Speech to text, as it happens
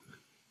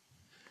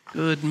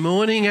Good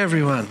morning,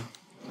 everyone.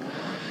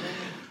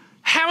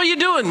 How are you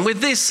doing with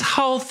this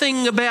whole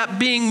thing about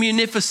being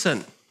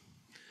munificent?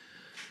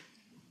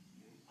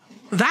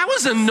 That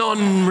was a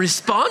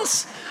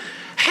non-response.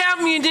 How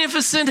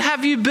munificent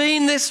have you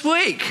been this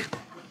week?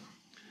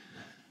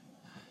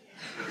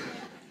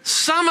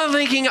 Some are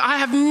thinking, I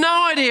have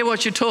no idea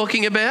what you're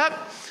talking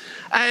about.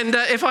 And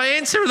if I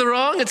answer the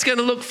wrong, it's going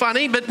to look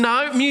funny. But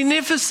no,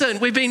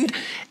 munificent.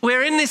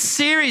 We're in this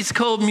series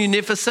called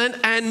Munificent,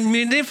 and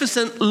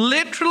munificent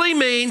literally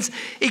means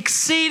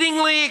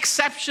exceedingly,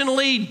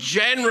 exceptionally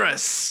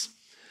generous.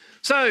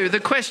 So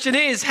the question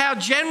is, how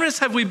generous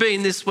have we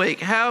been this week?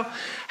 How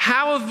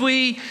have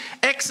we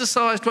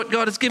exercised what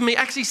God has given me?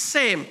 Actually,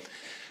 Sam,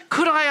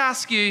 could I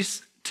ask you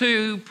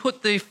to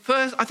put I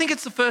think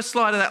it's the first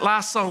slide of that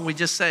last song we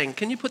just sang.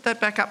 Can you put that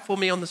back up for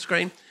me on the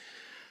screen?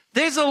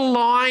 There's a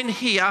line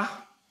here,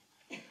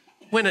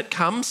 when it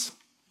comes,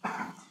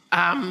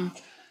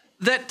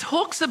 that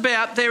talks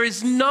about there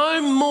is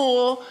no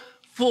more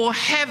for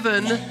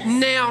heaven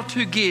now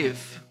to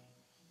give.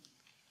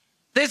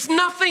 There's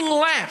nothing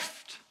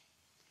left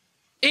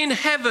in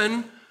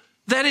heaven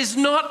that is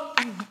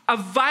not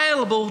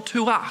available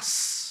to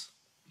us.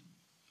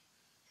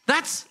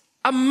 That's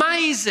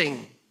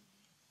amazing.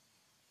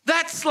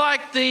 That's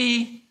like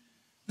the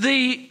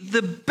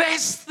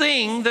best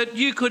thing that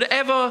you could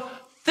ever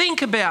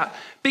think about,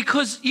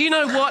 because you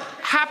know what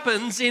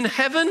happens in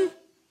heaven?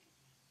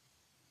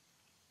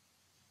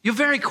 You're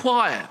very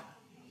quiet.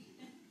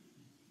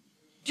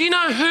 Do you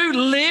know who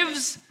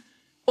lives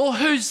or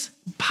who's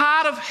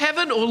part of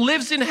heaven or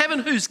lives in heaven,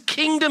 whose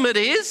kingdom it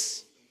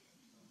is?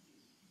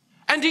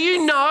 And do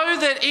you know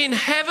that in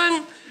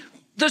heaven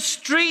the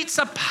streets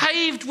are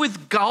paved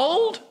with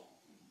gold?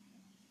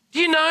 Do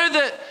you know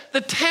that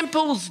the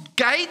temple's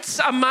gates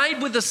are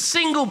made with a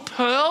single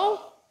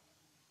pearl?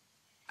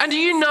 And do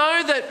you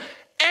know that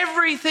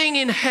everything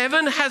in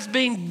heaven has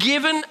been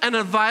given and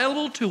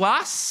available to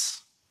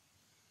us?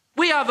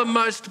 We are the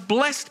most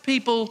blessed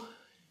people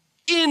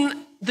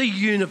in the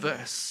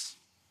universe.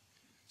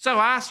 So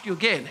I ask you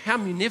again, how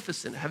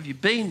munificent have you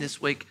been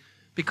this week?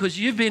 Because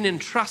you've been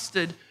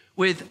entrusted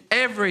with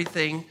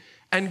everything,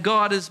 and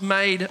God has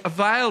made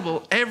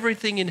available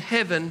everything in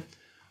heaven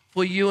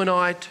for you and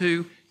I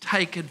to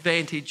take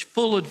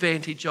full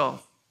advantage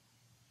of.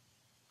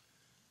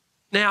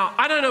 Now,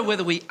 I don't know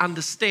whether we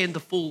understand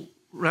the full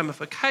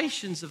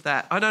ramifications of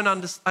that. I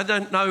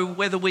don't know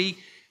whether we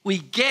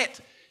get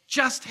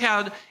just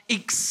how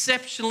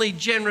exceptionally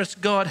generous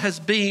God has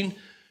been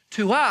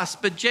to us.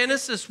 But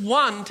Genesis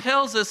 1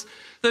 tells us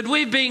that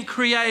we've been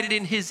created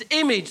in his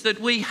image,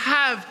 that we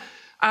have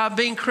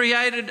been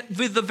created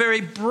with the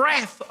very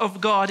breath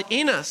of God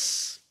in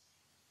us.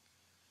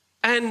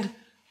 And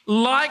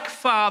like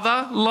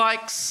father,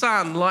 like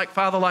son, like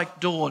father, like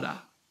daughter,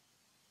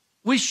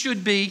 we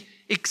should be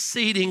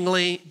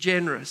exceedingly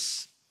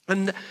generous.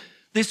 And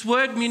this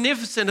word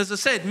munificent, as I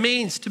said,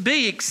 means to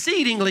be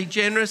exceedingly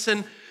generous.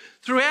 And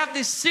throughout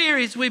this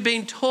series, we've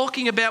been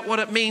talking about what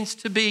it means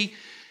to be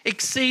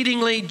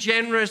exceedingly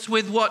generous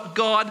with what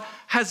God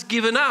has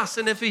given us.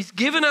 And if he's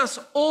given us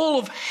all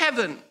of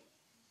heaven,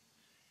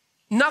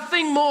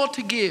 nothing more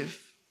to give.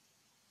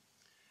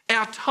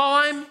 Our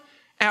time,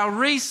 our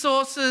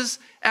resources,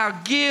 our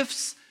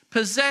gifts,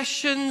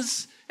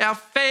 possessions, our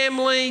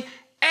family,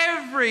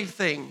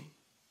 everything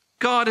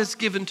God has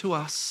given to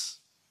us.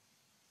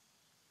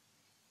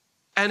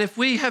 And if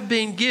we have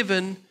been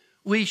given,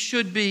 we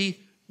should be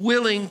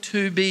willing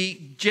to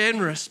be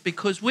generous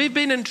because we've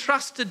been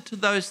entrusted to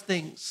those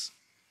things.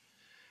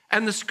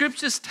 And the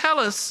scriptures tell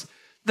us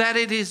that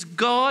it is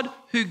God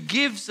who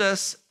gives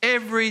us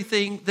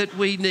everything that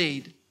we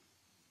need.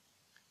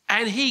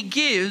 And he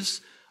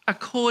gives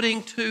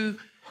according to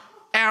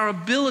our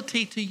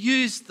ability to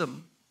use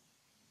them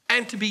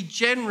and to be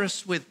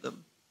generous with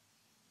them.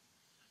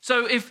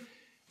 So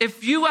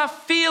if you are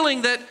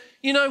feeling that,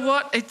 you know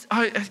what,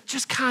 I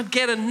just can't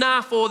get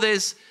enough, or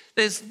there's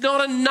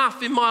not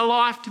enough in my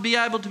life to be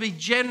able to be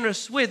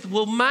generous with,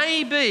 well,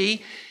 maybe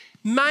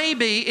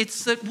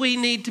it's that we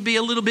need to be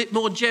a little bit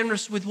more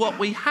generous with what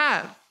we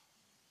have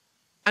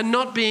and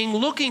not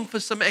looking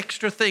for some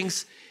extra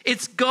things.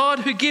 It's God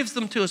who gives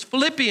them to us.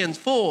 Philippians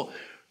 4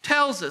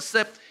 tells us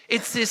that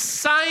it's this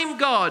same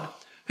God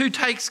who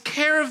takes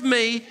care of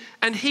me,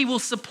 and he will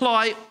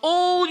supply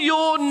all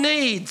your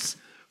needs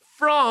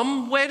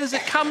from, where does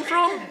it come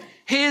from?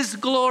 His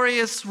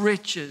glorious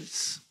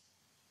riches.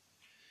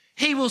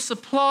 He will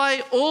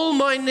supply all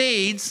my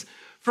needs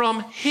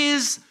from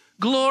his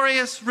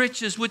glorious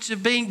riches, which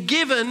have been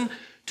given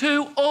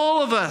to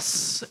all of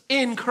us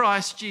in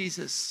Christ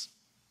Jesus.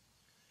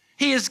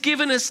 He has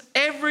given us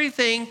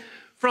everything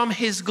from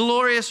his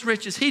glorious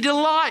riches. He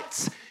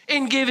delights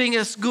in giving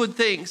us good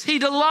things. He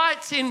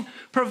delights in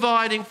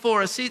providing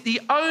for us.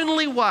 The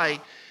only way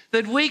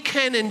that we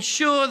can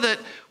ensure that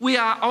we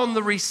are on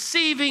the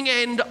receiving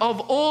end of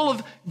all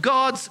of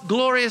God's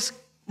glorious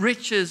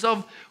riches,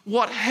 of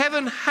what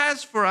heaven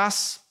has for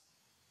us,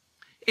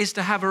 is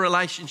to have a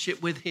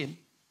relationship with him.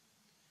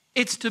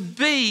 It's to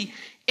be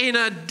in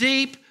a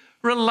deep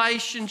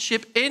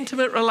relationship,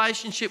 intimate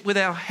relationship with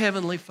our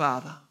Heavenly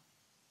Father.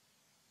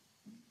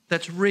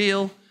 That's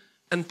real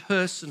and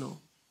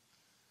personal.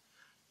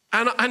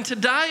 And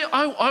today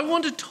I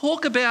want to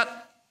talk about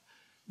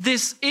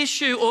this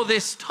issue or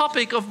this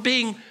topic of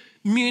being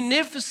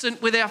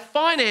munificent with our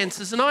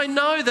finances. And I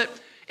know that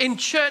in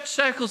church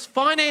circles,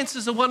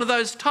 finances are one of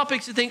those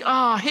topics you think,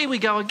 oh, here we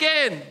go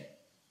again.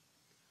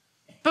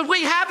 But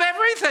we have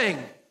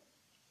everything.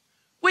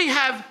 We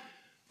have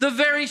the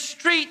very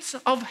streets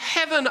of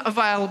heaven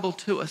available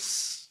to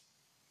us.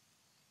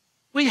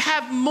 We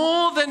have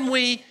more than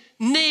we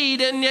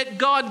need, and yet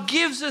God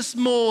gives us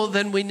more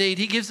than we need.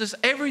 He gives us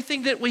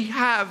everything that we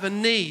have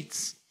and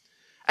needs.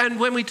 And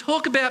when we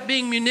talk about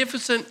being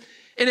munificent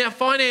in our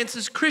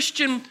finances,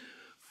 Christian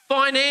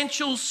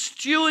financial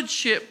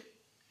stewardship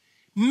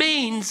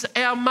means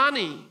our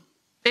money.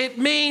 It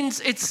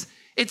means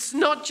it's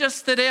not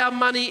just that our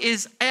money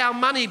is our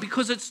money,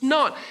 because it's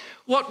not.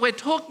 What we're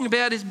talking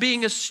about is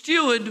being a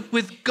steward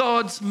with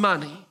God's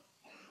money.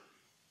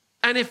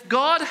 And if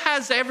God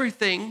has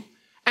everything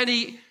and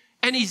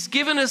He's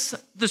given us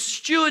the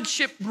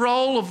stewardship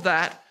role of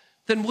that,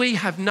 then we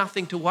have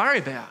nothing to worry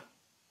about.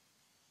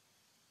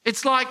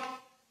 It's like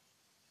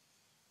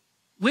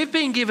we've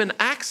been given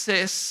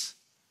access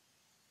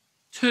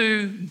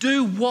to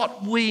do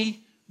what we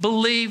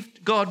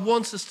believe God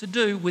wants us to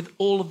do with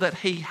all of that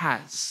He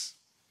has.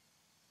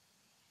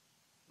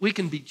 We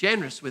can be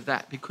generous with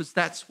that because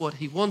that's what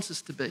He wants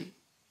us to be.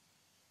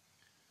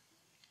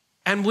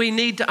 And we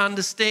need to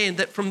understand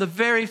that from the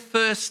very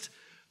first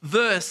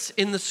verse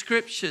in the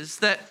scriptures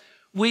that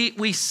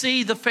we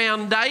see the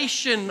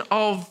foundation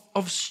of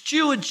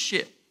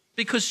stewardship,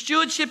 because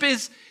stewardship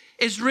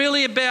is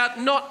really about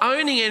not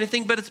owning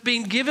anything, but it's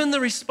been given the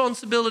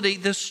responsibility.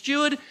 The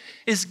steward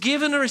is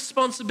given a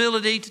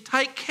responsibility to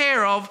take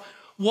care of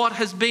what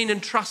has been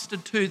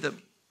entrusted to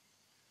them.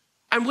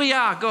 And we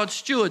are God's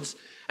stewards.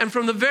 And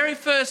from the very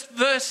first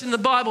verse in the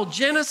Bible,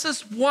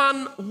 Genesis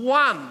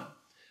 1:1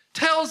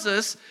 tells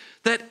us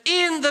that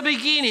in the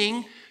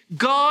beginning,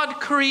 God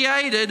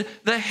created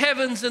the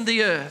heavens and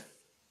the earth.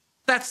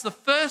 That's the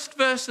first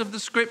verse of the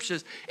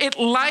scriptures. It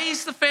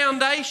lays the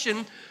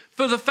foundation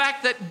for the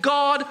fact that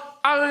God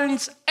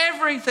owns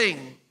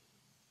everything.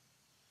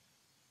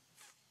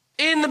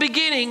 In the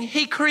beginning,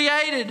 He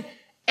created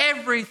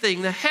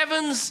everything, the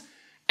heavens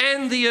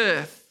and the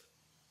earth.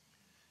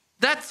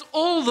 That's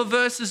all the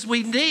verses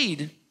we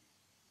need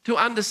to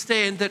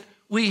understand that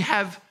we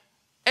have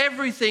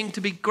everything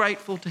to be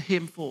grateful to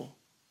Him for.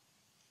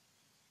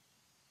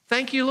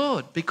 Thank you,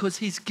 Lord, because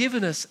He's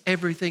given us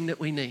everything that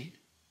we need.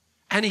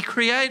 And He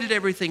created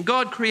everything.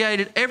 God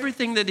created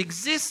everything that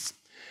exists.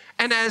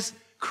 And as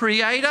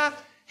Creator,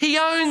 He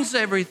owns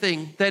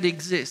everything that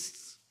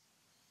exists.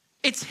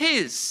 It's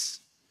His.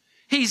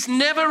 He's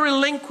never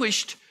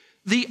relinquished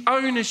the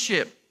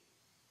ownership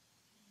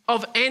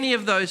of any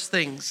of those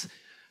things.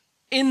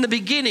 In the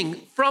beginning,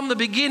 from the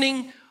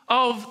beginning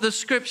of the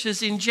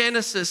scriptures in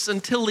Genesis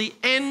until the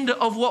end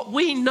of what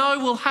we know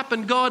will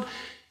happen, God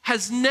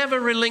has never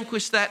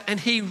relinquished that, and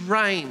He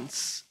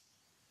reigns.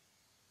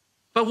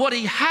 But what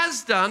He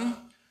has done,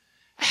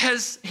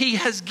 He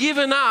has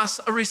given us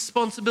a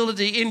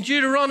responsibility. In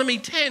Deuteronomy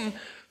 10,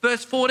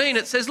 verse 14,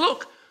 it says,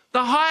 look,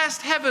 the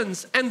highest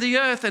heavens and the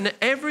earth and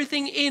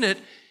everything in it,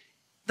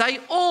 they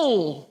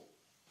all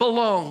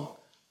belong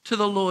to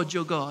the Lord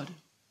your God.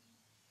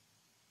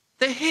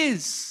 They're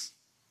His.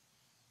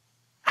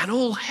 And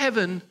all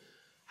heaven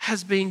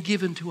has been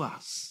given to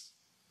us.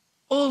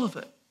 All of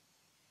it.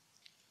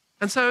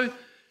 And so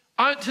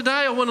today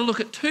I want to look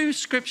at two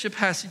scripture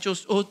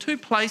passages or two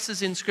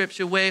places in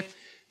scripture where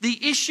the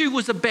issue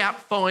was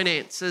about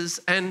finances,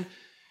 and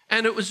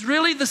it was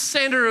really the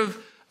center of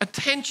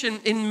attention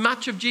in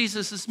much of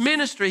Jesus'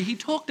 ministry. He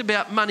talked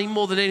about money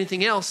more than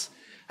anything else,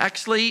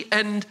 actually.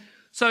 And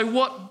so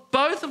what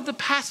both of the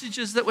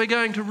passages that we're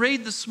going to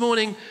read this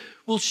morning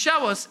will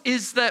show us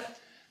is that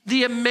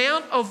the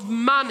amount of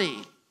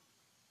money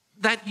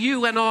that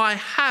you and I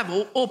have,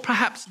 or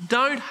perhaps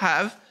don't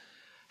have,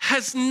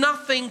 has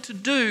nothing to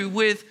do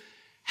with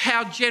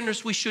how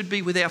generous we should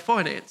be with our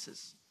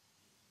finances.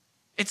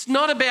 It's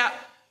not about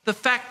the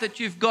fact that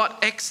you've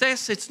got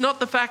excess. It's not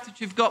the fact that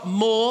you've got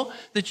more,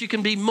 that you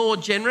can be more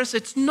generous.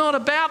 It's not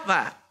about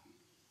that.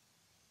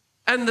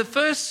 And the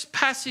first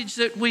passage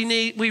that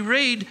we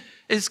read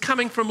is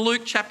coming from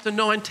Luke chapter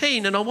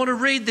 19. And I want to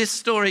read this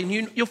story.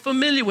 And you're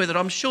familiar with it,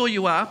 I'm sure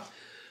you are.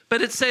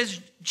 But it says,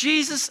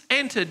 Jesus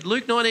entered,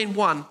 Luke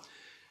 19:1,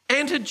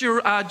 entered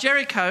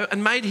Jericho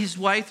and made his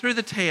way through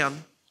the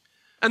town.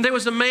 And there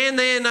was a man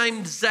there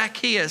named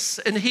Zacchaeus,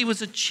 and he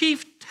was a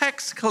chief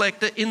tax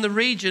collector in the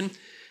region,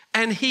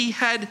 and he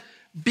had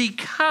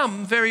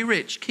become very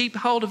rich. Keep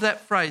hold of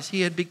that phrase.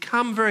 He had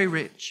become very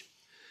rich.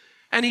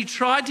 And he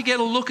tried to get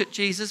a look at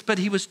Jesus, but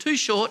he was too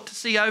short to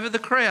see over the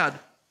crowd.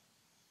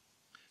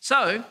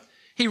 So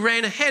he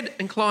ran ahead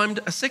and climbed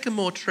a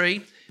sycamore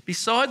tree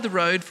beside the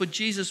road, for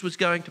Jesus was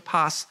going to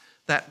pass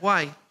that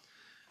way.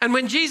 And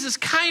when Jesus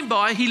came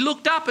by, he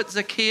looked up at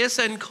Zacchaeus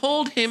and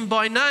called him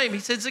by name. He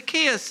said,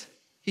 Zacchaeus,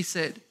 he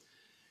said,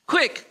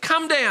 Quick,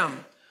 come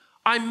down.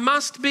 I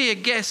must be a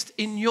guest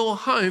in your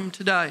home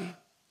today."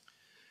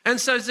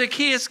 And so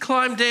Zacchaeus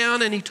climbed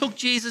down and he took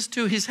Jesus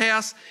to his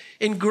house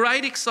in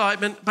great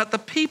excitement, but the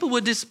people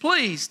were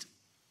displeased.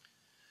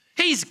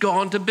 "He's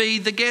gone to be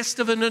the guest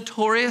of a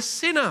notorious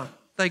sinner,"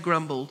 they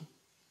grumbled.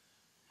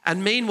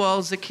 And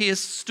meanwhile,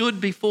 Zacchaeus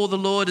stood before the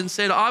Lord and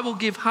said, "I will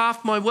give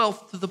half my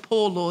wealth to the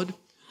poor, Lord.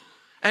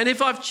 And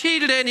if I've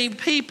cheated any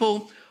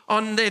people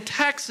on their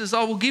taxes,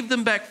 I will give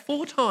them back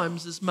 4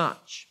 times as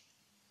much."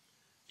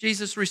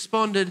 Jesus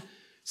responded,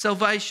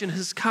 "Salvation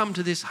has come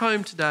to this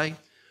home today,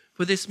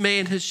 for this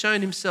man has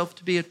shown himself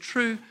to be a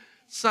true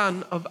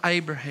son of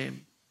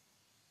Abraham.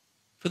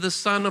 For the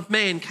Son of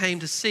Man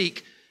came to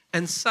seek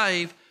and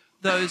save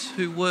those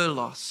who were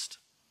lost."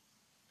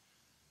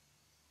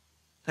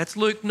 That's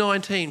Luke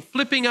 19.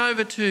 Flipping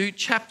over to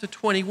chapter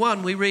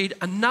 21, we read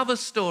another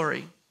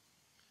story.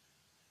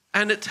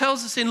 And it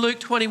tells us in Luke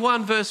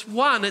 21 verse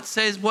 1, it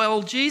says,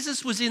 "While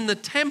Jesus was in the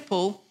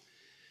temple,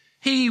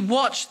 he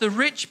watched the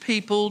rich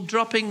people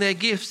dropping their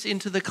gifts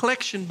into the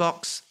collection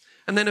box.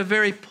 And then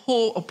a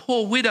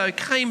poor widow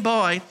came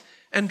by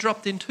and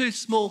dropped in 2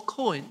 small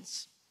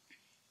coins.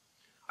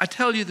 'I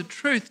tell you the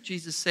truth,'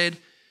 Jesus said,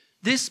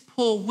 'this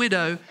poor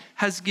widow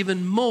has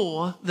given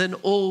more than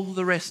all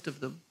the rest of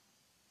them.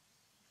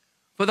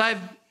 For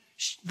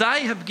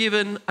they have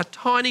given a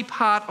tiny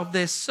part of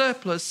their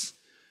surplus,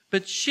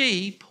 but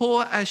she,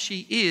 poor as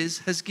she is,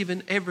 has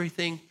given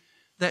everything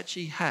that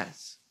she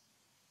has.'"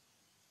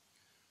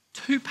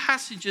 2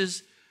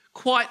 passages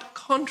quite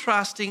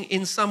contrasting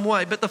in some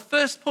way. But the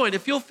first point,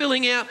 if you're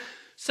filling out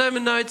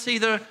sermon notes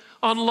either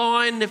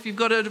online, if you've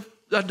got a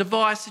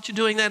device that you're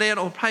doing that out,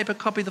 or paper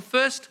copy, the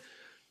first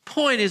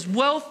point is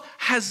wealth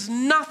has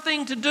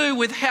nothing to do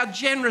with how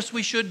generous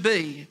we should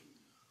be,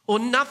 or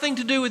nothing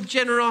to do with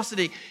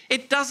generosity.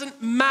 It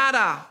doesn't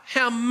matter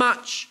how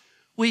much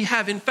we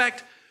have. In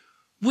fact,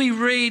 we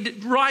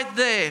read right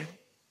there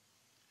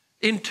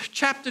in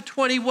chapter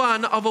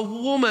 21 of a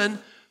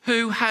woman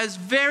who has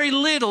very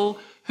little,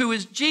 who,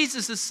 as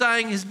Jesus is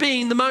saying, is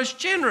being the most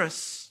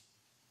generous.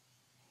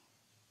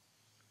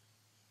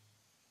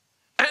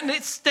 And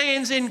it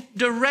stands in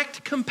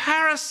direct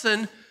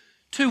comparison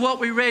to what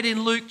we read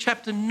in Luke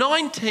chapter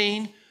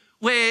 19,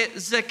 where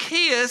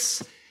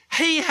Zacchaeus,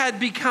 he had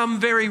become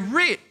very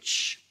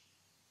rich.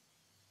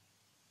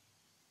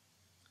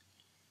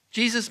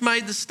 Jesus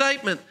made the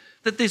statement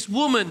that this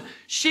woman,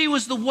 she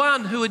was the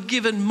one who had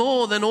given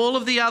more than all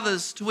of the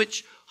others, to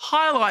which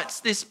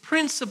highlights this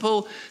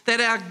principle that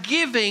our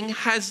giving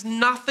has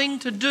nothing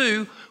to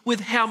do with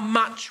how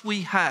much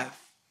we have.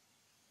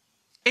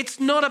 It's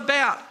not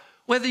about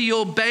whether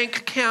your bank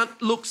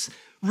account looks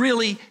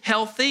really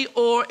healthy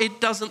or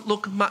it doesn't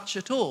look much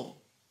at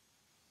all.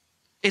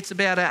 It's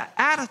about our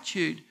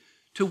attitude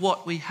to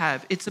what we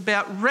have. It's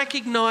about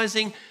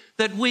recognizing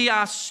that we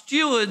are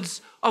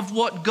stewards of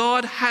what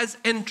God has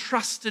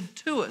entrusted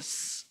to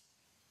us.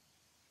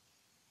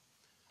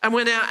 And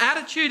when our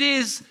attitude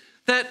is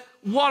that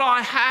what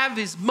I have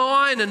is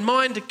mine and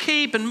mine to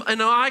keep,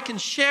 and I can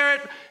share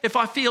it if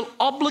I feel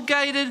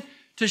obligated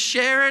to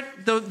share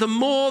it, the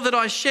more that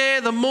I share,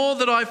 the more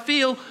that I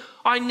feel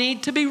I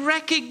need to be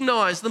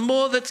recognized, the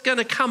more that's going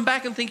to come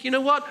back and think, you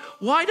know what?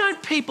 Why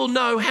don't people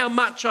know how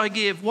much I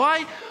give?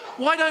 Why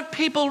don't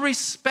people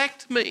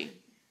respect me?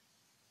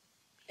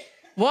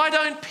 Why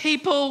don't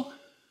people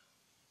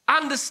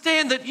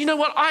understand that, you know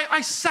what, I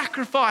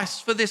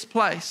sacrifice for this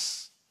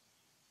place?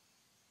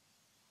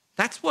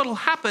 That's what will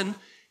happen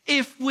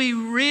if we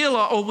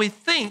realize, or we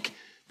think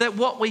that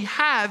what we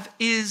have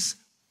is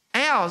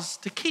ours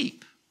to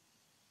keep.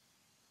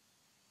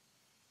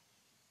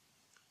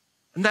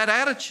 And that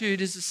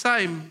attitude is the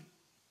same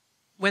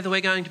whether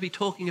we're going to be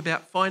talking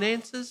about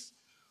finances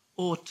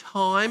or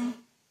time,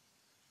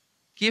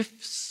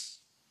 gifts,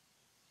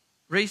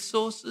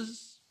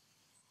 resources,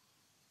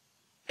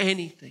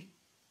 anything.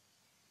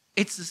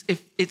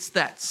 It's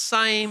that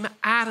same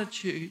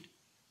attitude.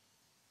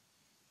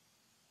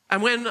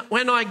 And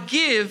when I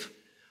give,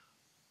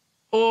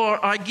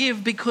 or I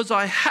give because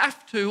I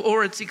have to,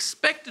 or it's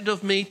expected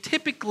of me,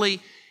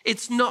 typically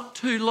it's not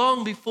too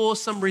long before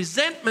some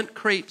resentment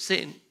creeps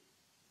in.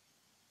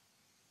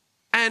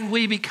 And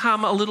we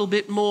become a little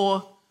bit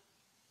more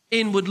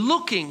inward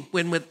looking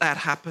when that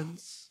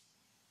happens.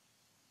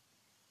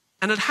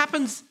 And it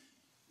happens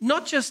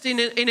not just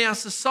in our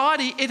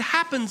society, it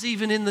happens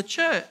even in the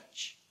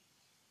church.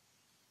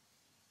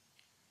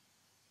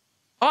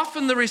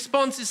 Often the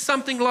response is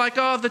something like,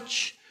 "Oh,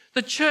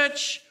 the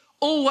church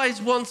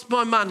always wants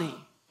my money,"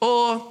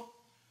 or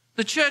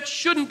 "the church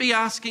shouldn't be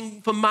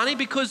asking for money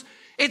because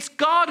it's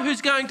God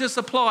who's going to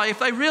supply. If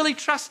they really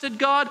trusted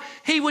God,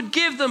 He would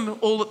give them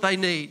all that they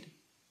need."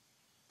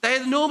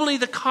 They're normally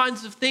the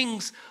kinds of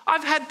things.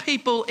 I've had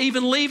people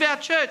even leave our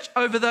church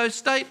over those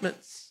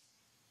statements.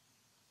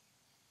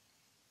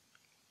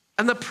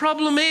 And the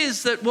problem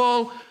is that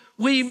while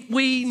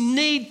we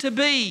need to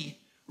be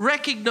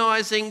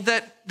recognizing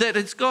that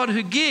it's God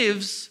who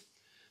gives,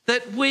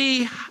 that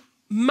we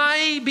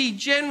may be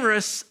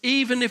generous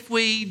even if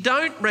we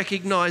don't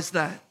recognize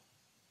that.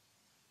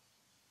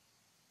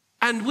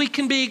 And we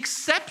can be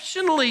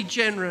exceptionally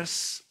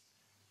generous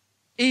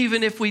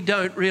even if we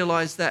don't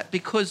realize that,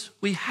 because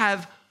we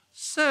have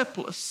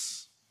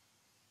surplus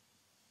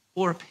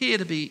or appear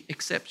to be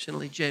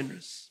exceptionally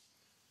generous.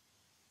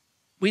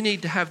 We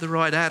need to have the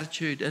right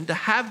attitude, and to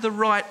have the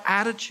right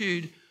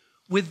attitude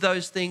with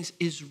those things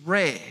is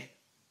rare.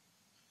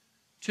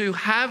 To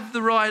have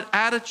the right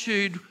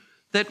attitude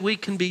that we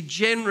can be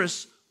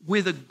generous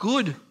with a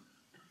good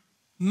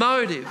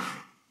motive,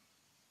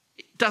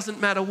 it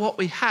doesn't matter what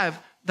we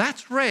have,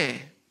 that's rare.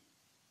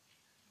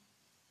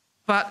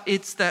 But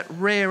it's that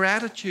rare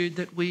attitude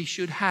that we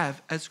should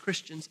have as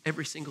Christians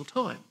every single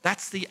time.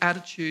 That's the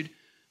attitude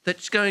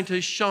that's going to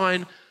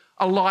shine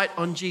a light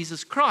on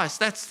Jesus Christ.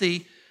 That's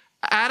the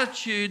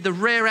attitude, the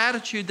rare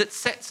attitude that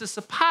sets us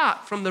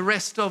apart from the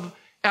rest of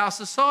our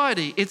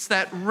society. It's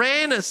that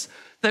rareness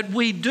that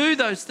we do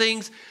those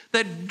things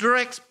that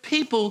directs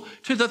people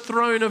to the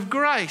throne of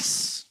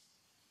grace.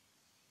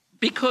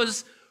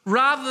 Because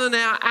rather than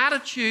our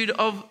attitude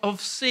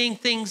of seeing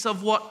things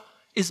of what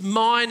is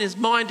mine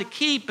to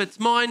keep, it's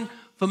mine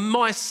for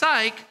my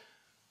sake,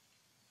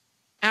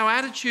 our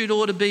attitude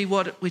ought to be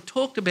what we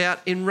talked about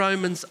in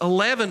Romans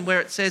 11, where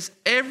it says,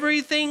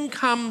 everything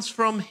comes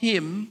from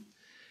him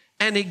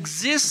and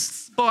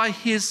exists by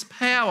his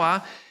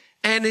power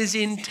and is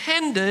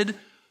intended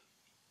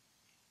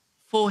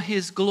for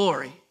his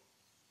glory.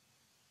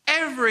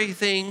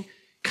 Everything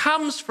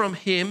comes from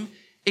him,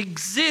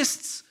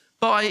 exists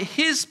by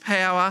his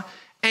power,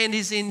 and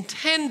is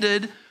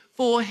intended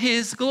for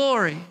his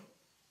glory.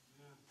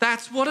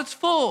 That's what it's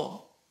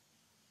for.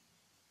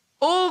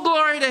 All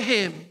glory to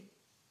him.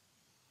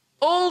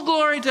 All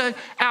glory to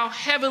our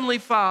Heavenly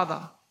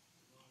Father.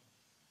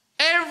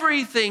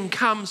 Everything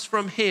comes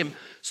from him.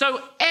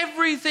 So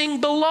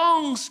everything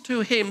belongs to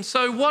him.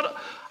 So what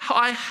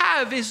I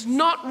have is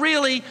not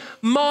really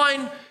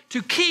mine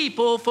to keep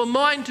or for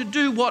mine to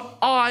do what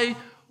I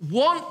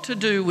want to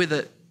do with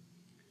it.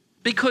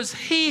 Because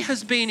he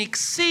has been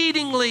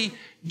exceedingly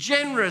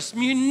generous,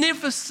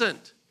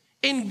 munificent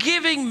in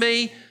giving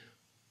me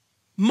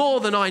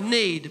more than I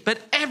need, but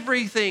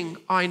everything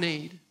I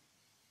need.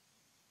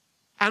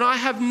 And I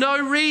have no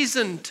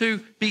reason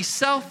to be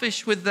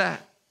selfish with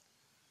that.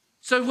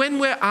 So when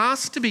we're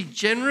asked to be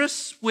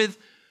generous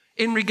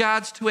in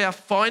regards to our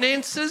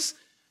finances,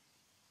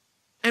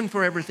 and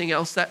for everything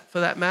else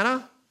for that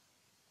matter,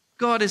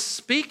 God is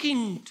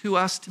speaking to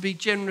us to be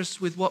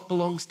generous with what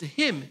belongs to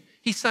him.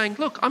 He's saying,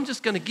 look, I'm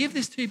just going to give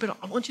this to you, but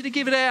I want you to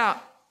give it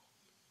out.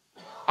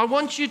 I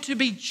want you to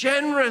be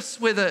generous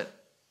with it.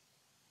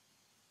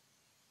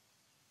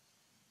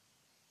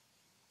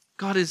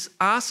 God is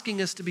asking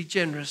us to be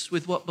generous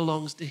with what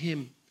belongs to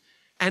him.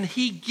 And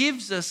he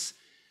gives us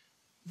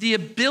the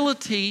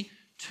ability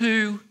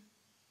to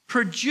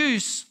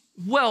produce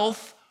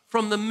wealth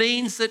from the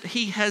means that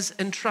he has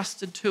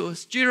entrusted to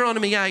us.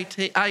 Deuteronomy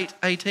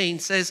 8:18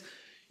 says,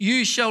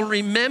 you shall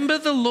remember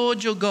the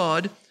Lord your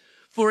God,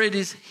 for it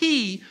is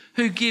he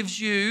who gives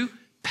you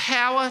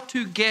power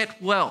to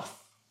get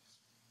wealth.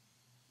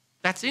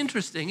 That's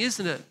interesting,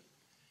 isn't it?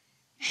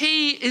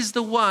 He is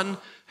the one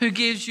who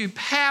gives you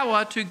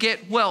power to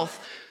get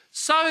wealth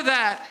so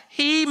that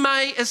he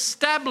may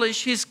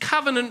establish his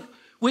covenant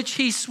which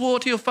he swore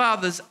to your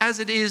fathers as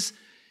it is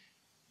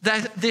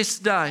this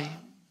day.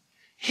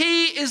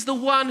 He is the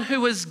one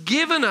who has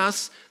given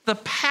us the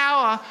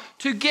power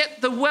to get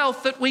the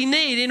wealth that we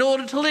need in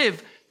order to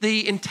live.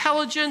 The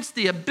intelligence,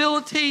 the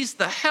abilities,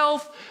 the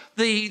health,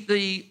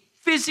 the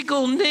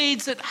physical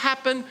needs that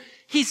happen,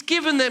 he's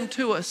given them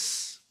to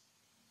us.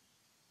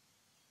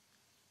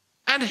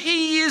 And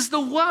he is the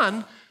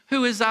one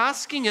who is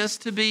asking us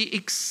to be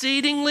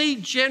exceedingly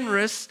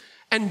generous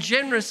and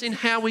generous in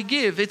how we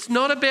give. It's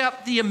not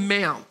about the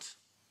amount.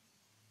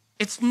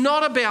 It's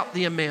not about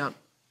the amount.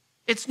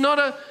 It's not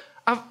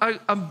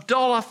a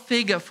dollar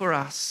figure for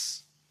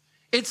us.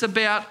 It's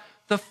about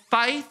the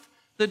faith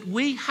that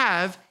we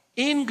have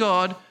in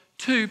God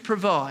to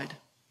provide.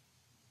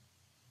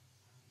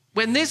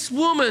 When this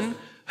woman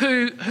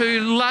who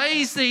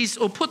lays these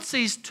or puts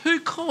these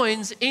 2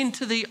 coins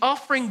into the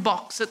offering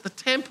box at the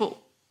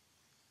temple,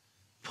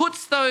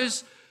 puts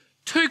those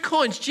 2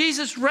 coins,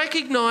 Jesus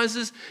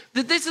recognizes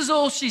that this is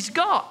all she's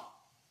got.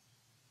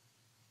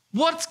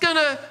 What's going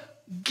to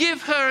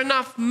give her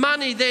enough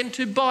money then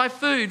to buy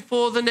food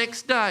for the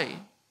next day?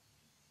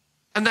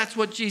 And that's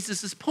what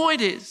Jesus'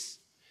 point is.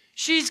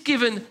 She's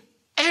given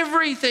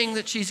everything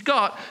that she's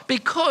got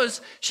because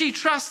she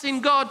trusts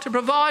in God to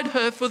provide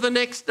her for the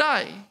next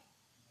day.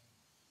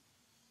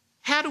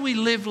 How do we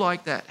live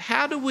like that?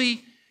 How do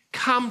we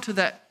come to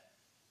that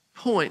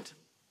point?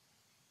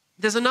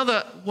 There's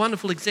another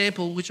wonderful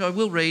example which I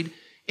will read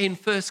in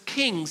 1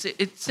 Kings.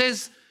 It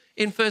says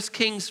in 1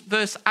 Kings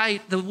verse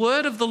 8, the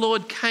word of the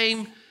Lord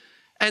came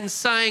and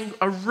saying,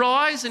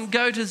 arise and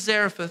go to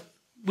Zarephath,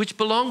 which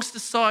belongs to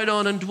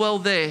Sidon, and dwell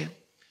there.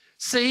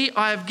 See,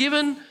 I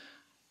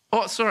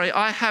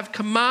have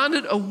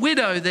commanded a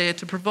widow there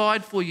to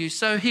provide for you.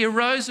 So he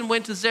arose and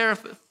went to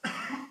Zarephath.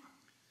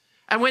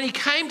 And when he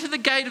came to the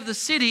gate of the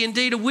city,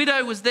 indeed a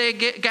widow was there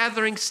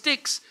gathering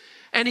sticks.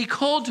 and he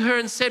called to her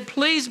and said,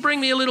 "Please bring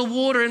me a little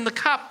water in the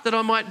cup that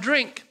I might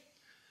drink."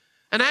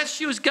 And as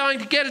she was going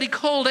to get it, he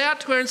called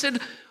out to her and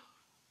said,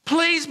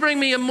 "Please bring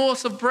me a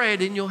morsel of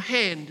bread in your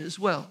hand as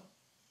well."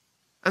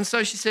 And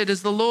so she said,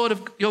 "As the Lord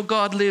of your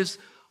God lives,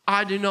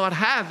 I do not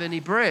have any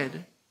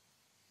bread,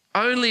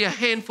 only a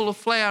handful of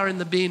flour in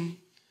the bin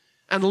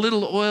and a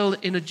little oil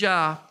in a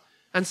jar.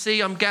 And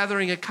see, I'm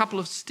gathering a couple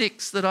of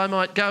sticks that I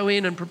might go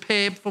in and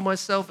prepare for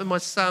myself and my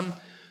son,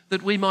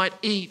 that we might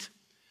eat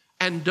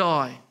and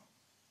die."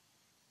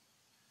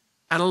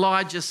 And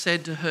Elijah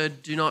said to her,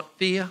 "Do not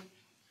fear.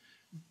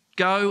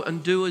 Go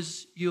and do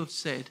as you have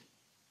said.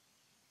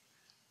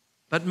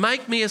 But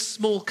make me a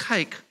small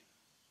cake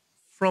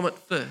from it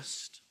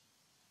first,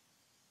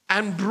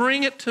 and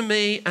bring it to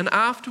me, and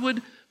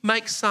afterward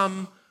make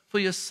some for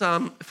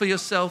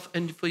yourself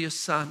and for your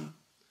son.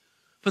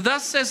 For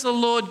thus says the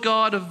Lord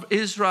God of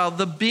Israel,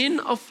 the bin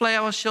of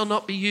flour shall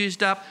not be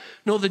used up,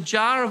 nor the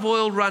jar of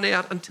oil run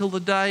out until the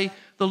day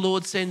the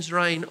Lord sends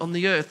rain on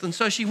the earth." And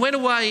so she went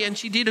away and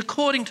she did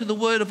according to the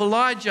word of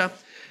Elijah,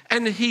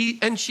 and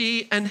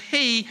she and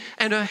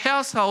her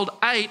household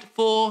ate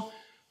for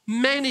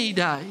many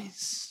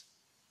days.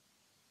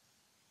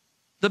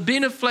 The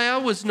bin of flour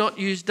was not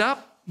used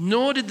up,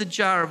 nor did the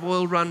jar of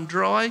oil run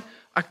dry,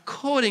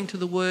 according to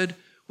the word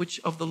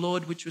of the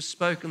Lord which was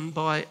spoken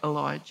by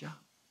Elijah.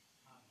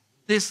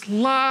 This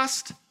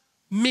last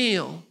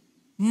meal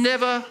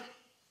never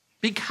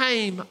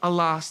became a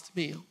last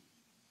meal.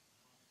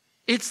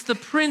 It's the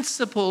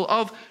principle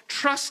of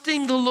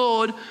trusting the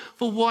Lord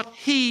for what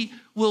he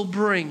will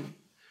bring.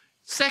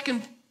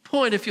 Second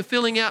point, if you're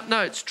filling out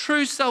notes,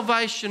 true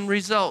salvation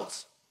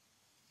results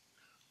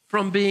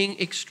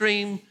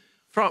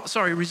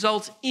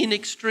results in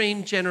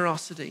extreme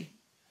generosity.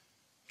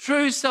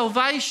 True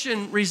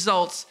salvation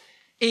results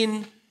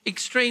in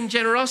extreme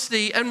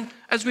generosity. And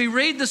as we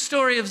read the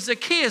story of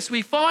Zacchaeus,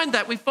 we find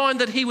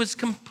that he was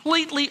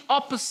completely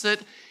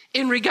opposite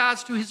in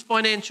regards to his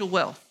financial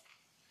wealth.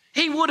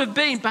 He would have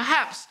been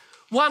perhaps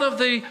one of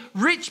the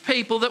rich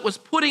people that was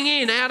putting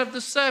in out of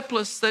the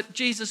surplus that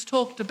Jesus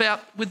talked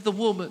about with the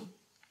woman.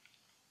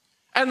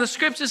 And the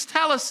scriptures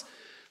tell us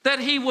that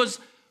he was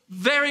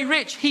very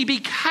rich. He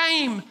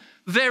became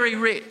very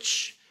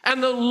rich.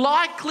 And the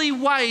likely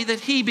way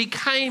that he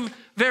became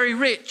very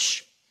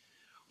rich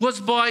was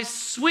by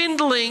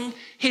swindling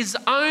his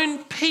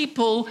own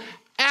people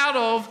out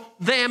of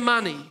their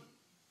money.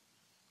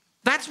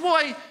 That's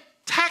why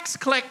tax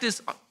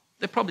collectors,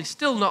 they're probably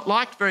still not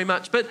liked very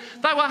much, but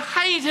they were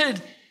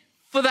hated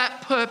for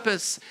that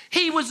purpose.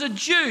 He was a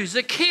Jew.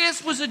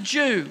 Zacchaeus was a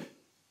Jew.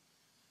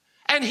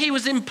 And he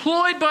was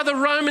employed by the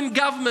Roman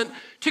government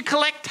to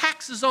collect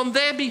taxes on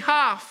their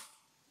behalf.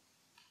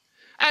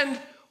 And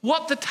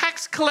what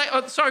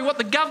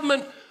the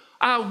government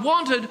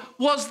wanted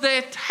was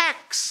their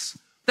tax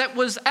that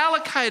was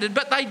allocated,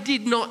 but they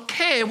did not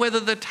care whether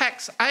the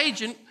tax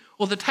agent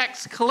or the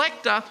tax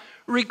collector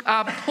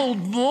pulled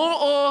more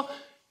or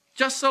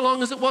just so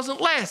long as it wasn't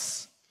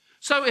less.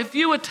 So if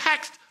you were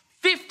taxed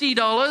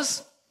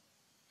 $50,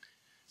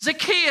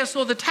 Zacchaeus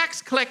or the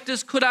tax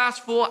collectors could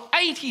ask for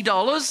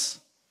 $80.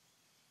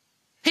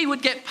 He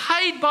would get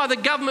paid by the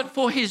government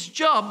for his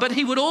job, but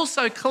he would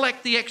also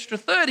collect the extra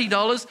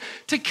 $30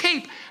 to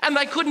keep, and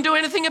they couldn't do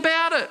anything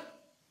about it.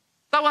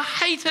 They were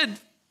hated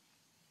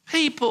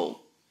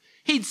people.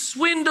 He'd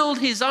swindled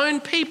his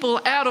own people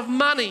out of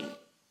money.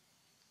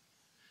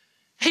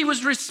 He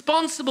was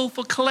responsible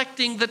for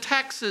collecting the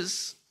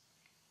taxes.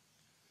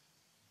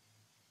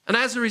 And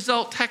as a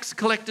result, tax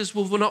collectors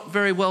were not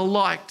very well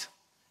liked.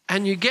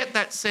 And you get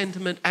that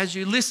sentiment as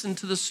you listen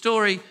to the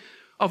story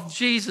of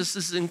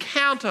Jesus'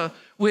 encounter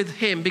with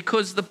him,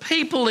 because the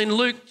people in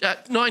Luke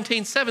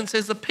 19:7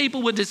 says the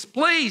people were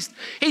displeased.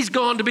 He's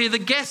gone to be the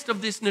guest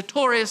of this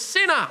notorious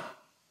sinner.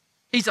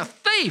 He's a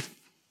thief.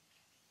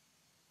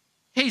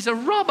 He's a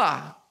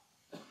robber.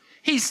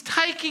 He's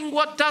taking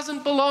what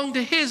doesn't belong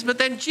to his. But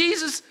then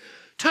Jesus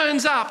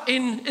turns up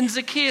in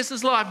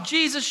Zacchaeus' life.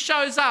 Jesus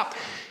shows up.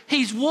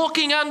 He's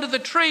walking under the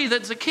tree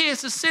that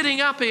Zacchaeus is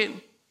sitting up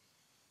in.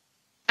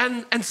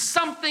 And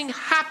something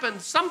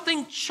happened.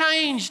 Something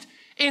changed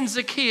in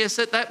Zacchaeus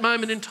at that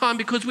moment in time,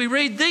 because we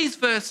read these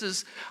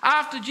verses.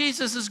 After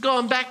Jesus has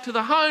gone back to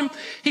the home,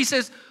 he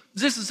says,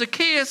 "This is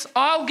Zacchaeus,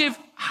 I'll give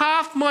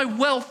half my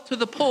wealth to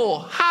the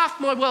poor." Half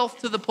my wealth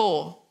to the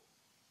poor.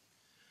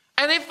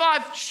 And if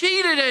I've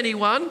cheated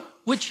anyone,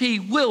 which he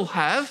will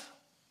have,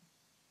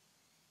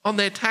 on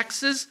their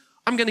taxes,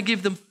 I'm going to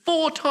give them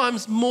 4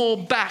 times more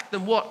back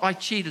than what I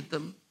cheated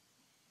them.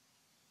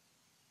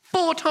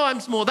 4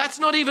 times more. That's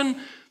not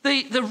even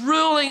the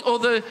ruling or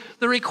the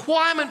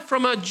requirement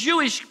from a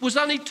Jewish was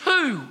only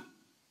 2.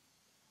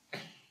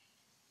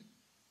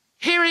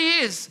 Here he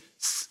is.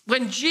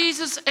 When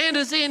Jesus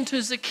enters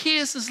into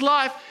Zacchaeus'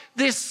 life,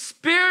 this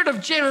spirit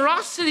of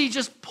generosity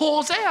just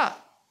pours out.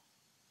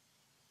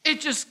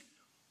 It just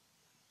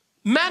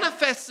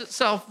manifests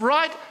itself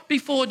right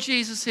before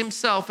Jesus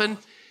himself, and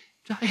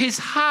his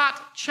heart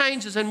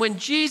changes. And when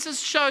Jesus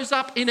shows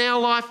up in our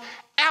life,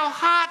 our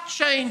heart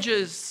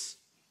changes.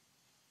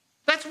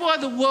 That's why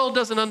the world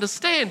doesn't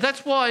understand.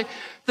 That's why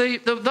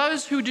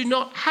those who do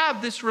not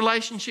have this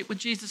relationship with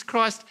Jesus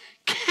Christ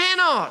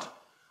cannot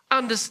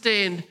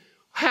understand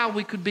how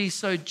we could be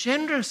so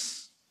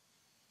generous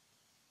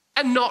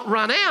and not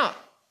run out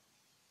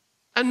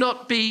and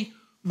not be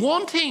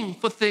wanting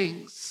for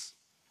things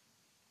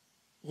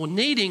or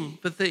needing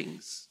for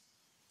things.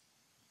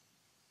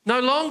 No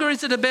longer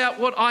is it about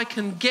what I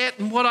can get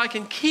and what I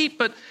can keep,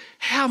 but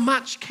how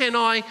much can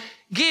I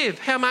give?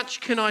 How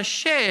much can I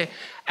share?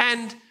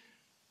 And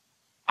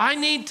I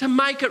need to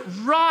make it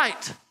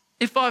right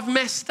if I've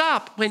messed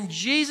up. When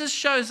Jesus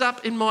shows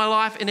up in my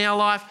life, in our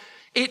life,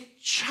 it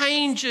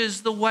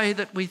changes the way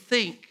that we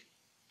think.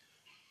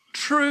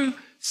 True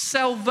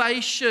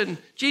salvation.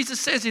 Jesus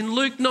says in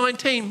Luke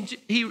 19,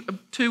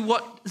 to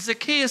what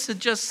Zacchaeus had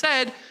just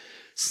said,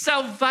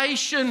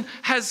 salvation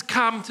has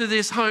come to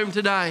this home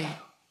today.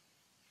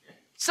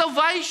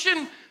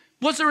 Salvation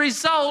was a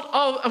result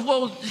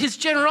of, his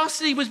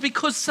generosity was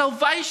because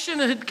salvation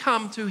had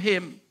come to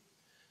him.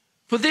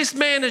 For this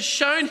man has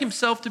shown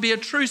himself to be a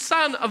true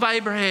son of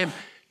Abraham,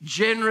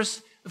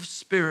 generous of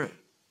spirit.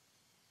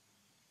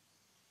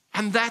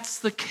 And that's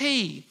the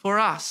key for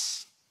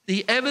us.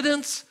 The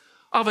evidence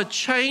of a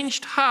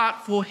changed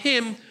heart for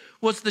him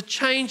was the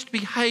changed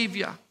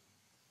behavior.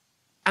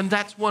 And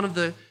that's one of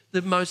the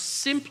most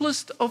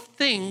simplest of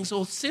things,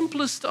 or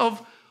simplest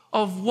of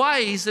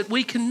ways that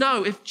we can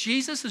know if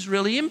Jesus has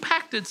really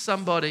impacted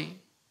somebody.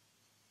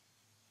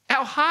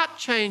 Our heart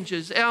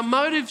changes, our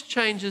motives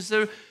changes,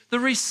 the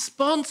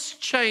response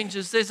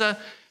changes. There's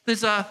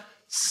a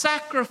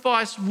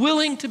sacrifice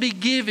willing to be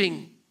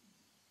giving.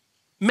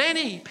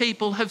 Many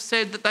people have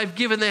said that they've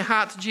given their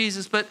heart to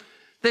Jesus, but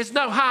there's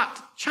no heart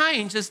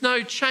change. There's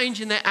no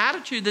change in their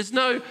attitude. There's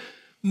no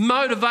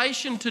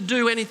motivation to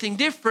do anything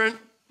different.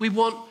 We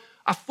want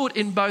a foot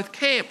in both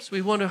camps.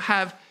 We want to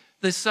have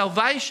the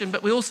salvation,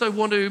 but we also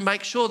want to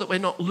make sure that we're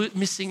not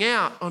missing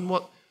out on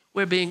what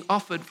we're being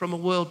offered from a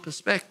world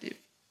perspective.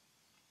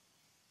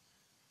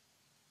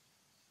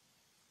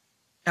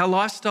 Our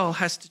lifestyle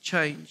has to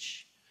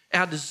change.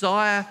 Our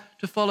desire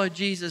to follow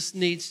Jesus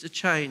needs to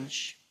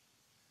change.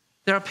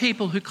 There are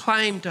people who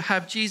claim to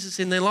have Jesus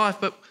in their life,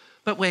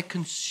 but we're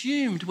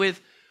consumed with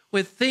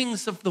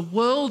things of the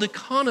world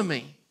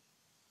economy.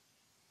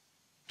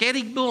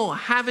 Getting more,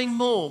 having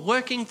more,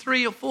 working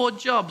 3 or 4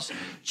 jobs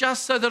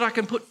just so that I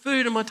can put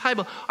food on my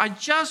table. I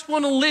just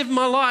want to live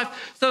my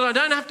life so that I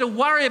don't have to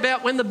worry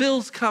about when the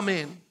bills come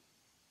in.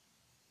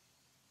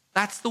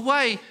 That's the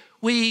way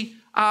we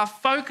are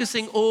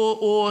focusing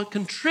or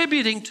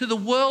contributing to the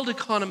world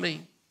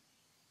economy.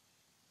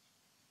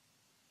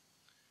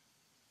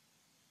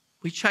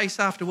 We chase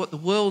after what the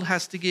world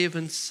has to give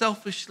and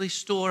selfishly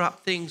store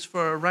up things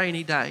for a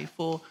rainy day,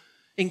 for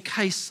in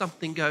case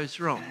something goes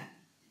wrong.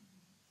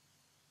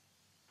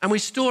 And we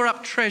store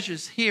up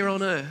treasures here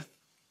on earth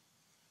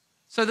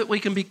so that we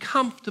can be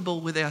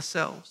comfortable with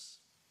ourselves.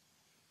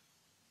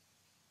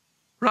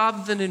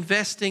 Rather than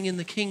investing in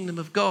the kingdom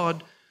of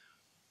God,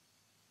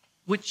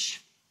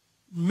 which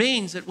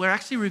means that we're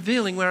actually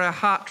revealing where our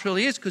heart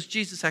truly is, because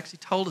Jesus actually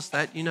told us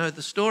that. You know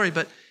the story,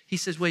 but he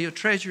says where your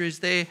treasure is,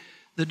 there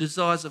the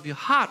desires of your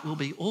heart will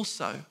be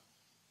also.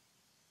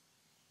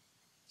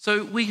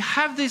 So we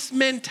have this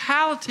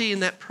mentality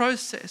in that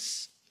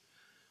process.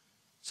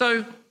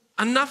 So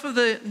enough of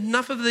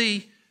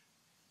the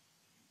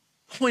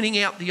pointing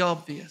out the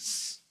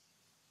obvious.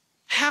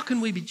 How can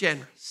we be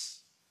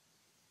generous?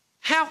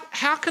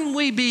 How can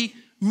we be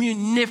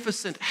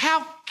munificent?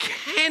 How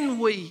can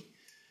we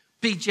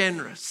be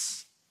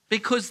generous?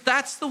 Because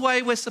that's the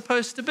way we're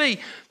supposed to be.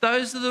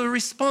 Those are the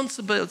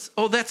responsibilities,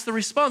 or that's the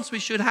response we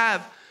should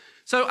have.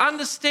 So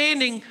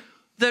understanding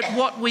that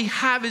what we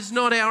have is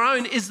not our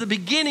own is the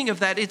beginning of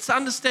that. It's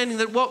understanding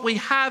that what we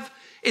have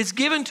is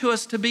given to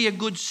us to be a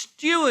good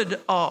steward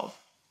of.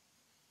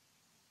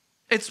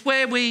 It's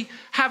where we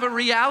have a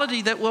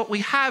reality that what we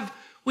have,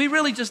 we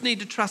really just need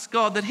to trust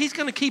God that he's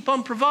going to keep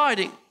on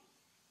providing,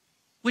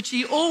 which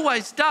he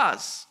always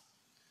does.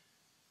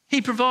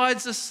 He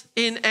provides us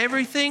in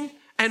everything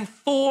and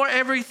for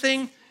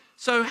everything.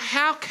 So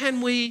how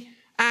can we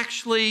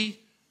actually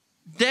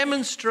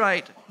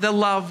demonstrate the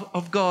love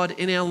of God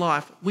in our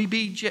life? We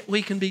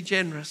can be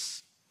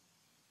generous.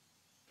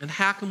 And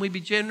how can we be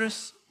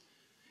generous?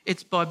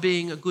 It's by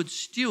being a good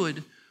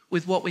steward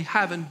with what we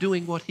have and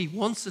doing what he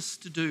wants us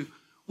to do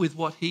with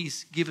what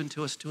he's given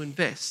to us to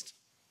invest.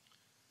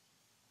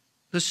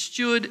 The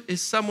steward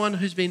is someone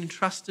who's been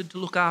entrusted to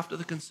look after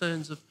the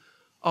concerns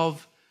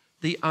of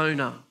the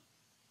owner.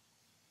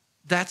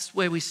 That's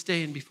where we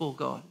stand before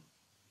God.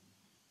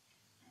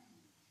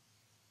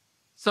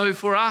 So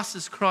for us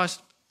as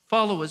Christ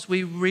followers,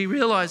 we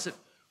realize that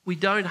we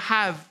don't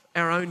have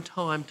our own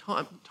time.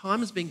 Time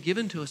has been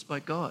given to us by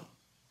God.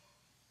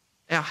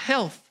 Our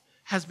health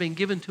has been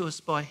given to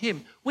us by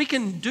him. We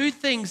can do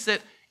things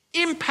that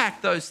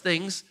impact those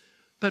things,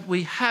 but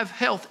we have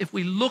health. If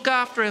we look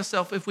after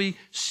ourselves, if we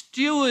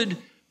steward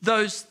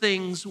those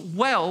things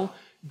well,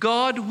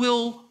 God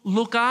will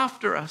look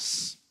after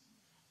us.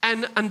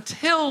 And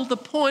until the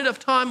point of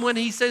time when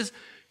he says,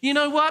 you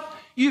know what?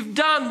 You've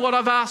done what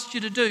I've asked you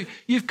to do.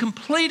 You've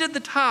completed the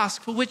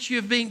task for which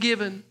you've been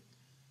given.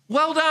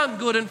 Well done,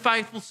 good and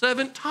faithful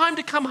servant. Time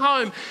to come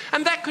home.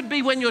 And that could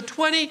be when you're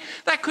 20.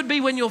 That could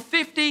be when you're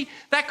 50.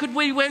 That could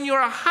be when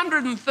you're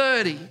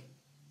 130.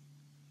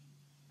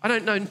 I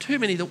don't know too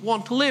many that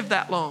want to live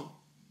that long.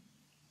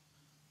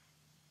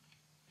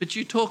 But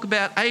you talk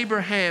about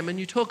Abraham and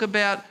you talk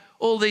about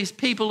all these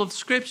people of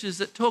scriptures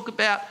that talk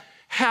about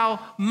how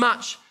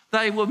much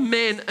they were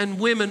men and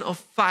women of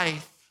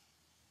faith.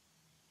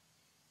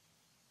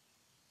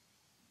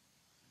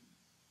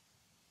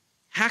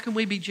 How can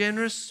we be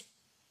generous?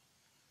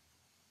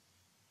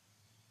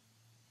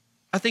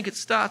 I think it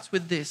starts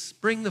with this.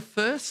 Bring the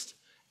first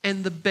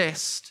and the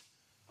best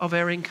of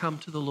our income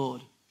to the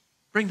Lord.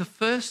 Bring the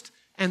first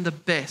and the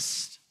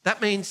best.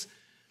 That means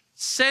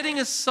setting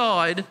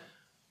aside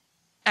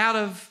out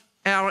of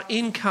our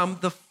income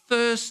the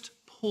first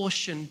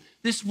portion.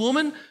 This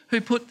woman who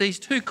put these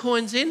 2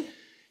 coins in,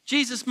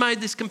 Jesus made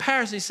this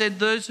comparison. He said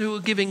those who are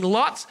giving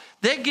lots,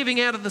 they're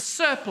giving out of the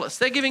surplus.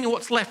 They're giving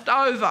what's left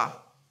over.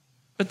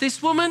 But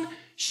this woman,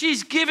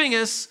 she's giving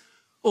us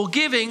or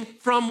giving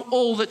from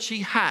all that she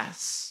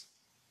has.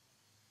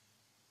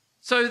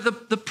 So the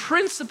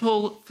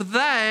principle for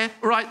that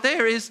right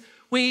there is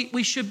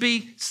we should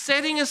be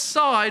setting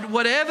aside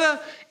whatever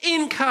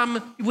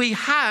income we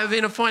have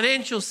in a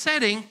financial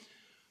setting,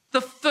 the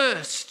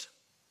first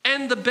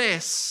and the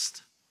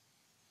best.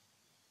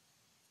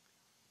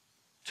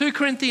 2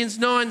 Corinthians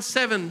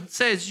 9:7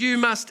 says, you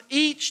must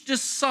each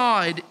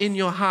decide in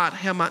your heart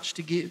how much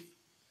to give.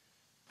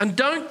 And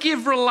don't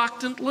give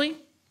reluctantly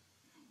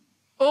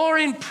or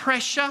in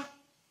pressure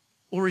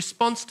or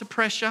response to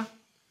pressure,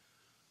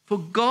 for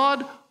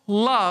God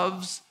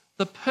loves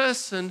the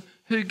person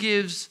who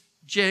gives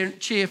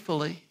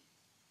cheerfully.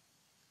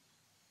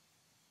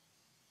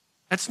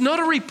 It's not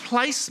a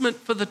replacement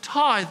for the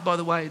tithe, by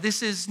the way.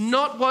 This is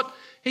not what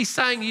he's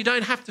saying. You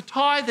don't have to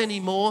tithe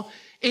anymore.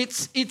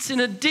 It's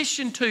in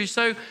addition to.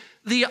 So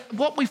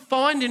what we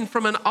find in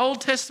from an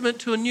Old Testament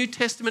to a New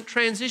Testament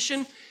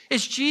transition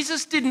is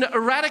Jesus didn't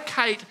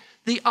eradicate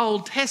the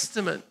Old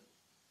Testament.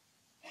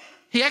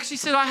 He actually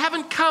said, I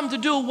haven't come to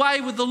do away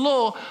with the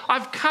law.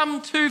 I've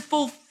come to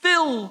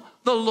fulfill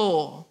the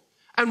law.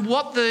 And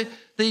what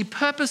the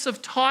purpose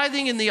of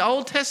tithing in the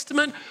Old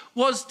Testament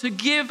was to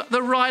give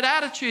the right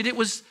attitude.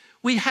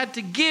 We had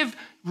to give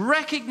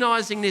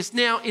recognizing this.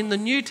 Now in the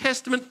New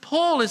Testament,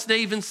 Paul is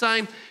even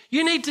saying,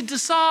 you need to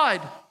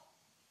decide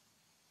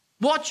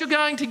what you're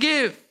going to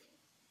give.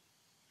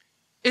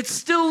 It's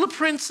still the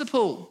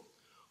principle.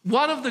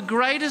 One of the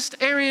greatest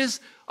areas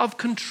of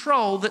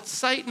control that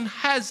Satan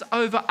has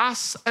over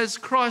us as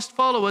Christ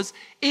followers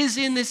is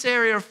in this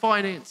area of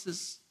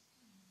finances.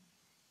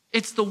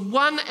 It's the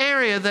one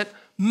area that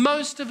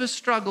most of us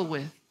struggle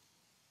with.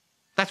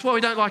 That's why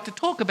we don't like to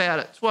talk about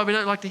it. It's why we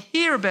don't like to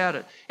hear about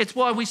it. It's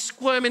why we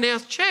squirm in our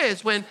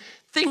chairs when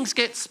things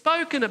get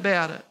spoken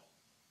about it.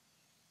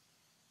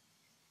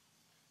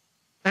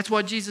 That's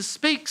why Jesus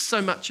speaks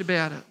so much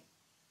about it.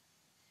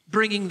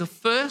 Bringing the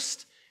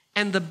first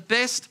and the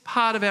best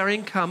part of our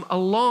income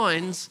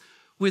aligns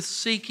with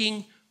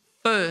seeking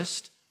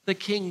first the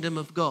kingdom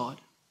of God.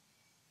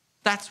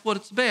 That's what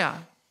it's about.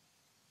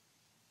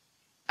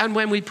 And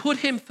when we put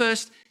him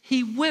first,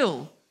 he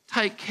will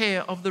take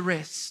care of the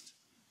rest.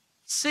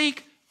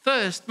 Seek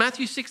first,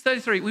 Matthew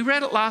 6:33. We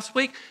read it last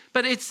week,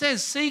 but it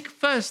says, seek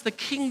first the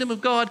kingdom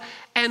of God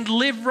and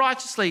live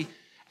righteously,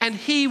 and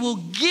he will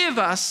give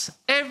us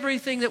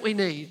everything that we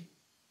need.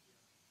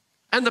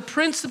 And the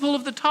principle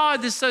of the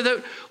tithe is so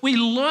that we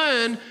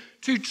learn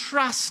to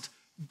trust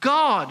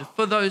God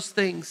for those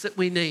things that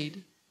we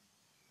need.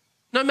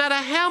 No matter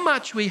how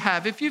much we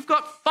have, if you've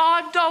got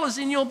 $5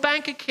 in your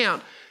bank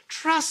account,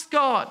 trust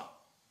God.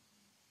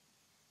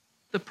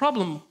 The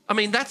problem,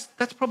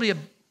 that's probably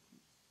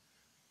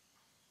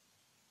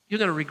you're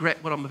going to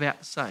regret what I'm about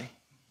to say.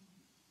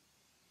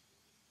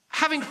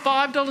 Having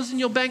 $5 in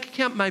your bank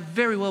account may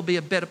very well be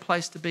a better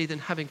place to be than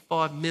having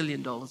 $5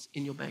 million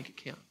in your bank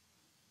account.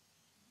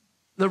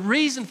 The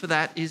reason for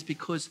that is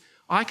because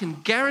I can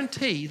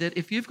guarantee that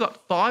if you've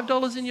got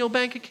 $5 in your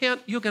bank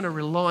account, you're going to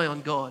rely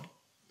on God.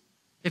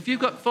 If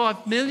you've got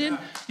 $5 million,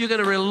 you're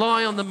going to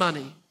rely on the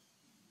money.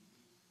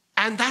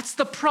 And that's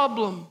the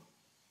problem.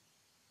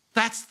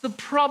 That's the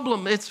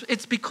problem.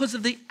 It's because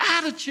of the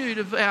attitude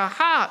of our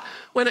heart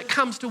when it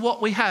comes to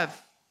what we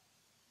have.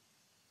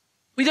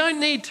 We don't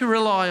need to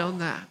rely on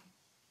that.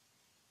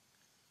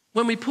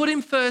 When we put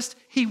him first,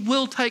 he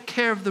will take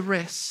care of the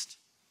rest.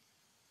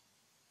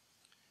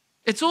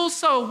 It's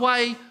also a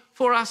way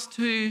for us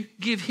to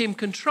give him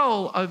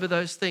control over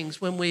those things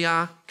when we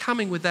are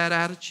coming with that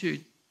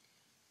attitude.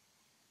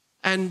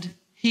 And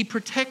he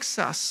protects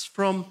us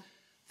from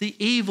the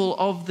evil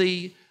of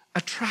the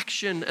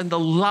attraction and the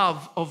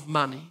love of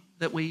money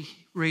that we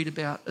read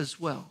about as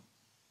well.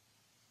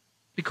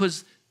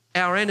 Because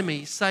our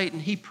enemy, Satan,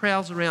 he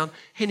prowls around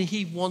and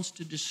he wants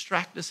to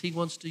distract us. He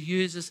wants to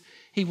use us.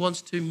 He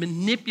wants to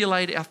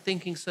manipulate our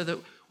thinking so that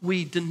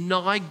we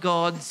deny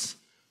God's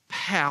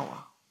power.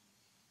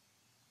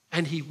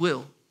 And he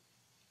will.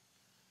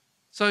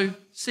 So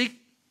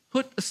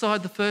put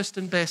aside the first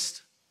and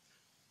best.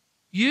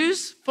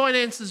 Use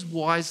finances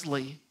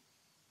wisely.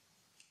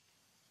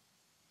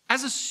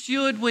 As a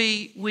steward,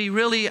 we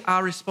really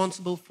are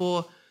responsible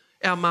for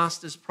our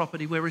master's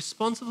property. We're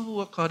responsible for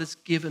what God has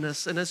given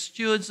us. And as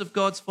stewards of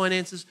God's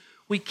finances,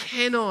 we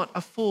cannot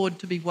afford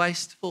to be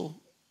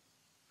wasteful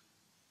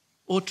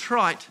or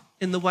trite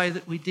in the way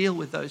that we deal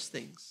with those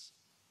things.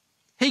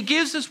 He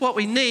gives us what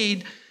we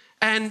need,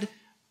 and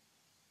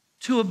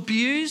to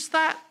abuse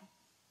that,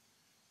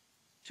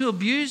 to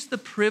abuse the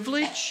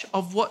privilege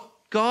of what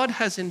God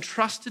has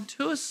entrusted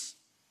to us,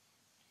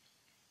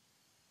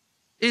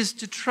 is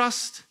to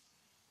trust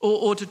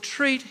or to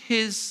treat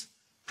his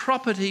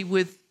property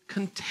with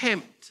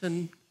contempt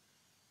and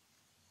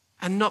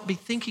not be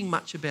thinking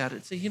much about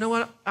it. So, you know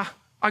what?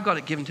 I got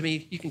it given to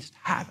me. You can just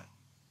have it.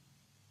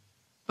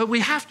 But we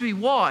have to be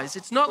wise.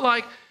 It's not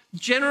like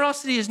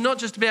generosity is not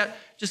just about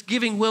just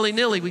giving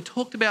willy-nilly. We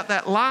talked about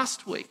that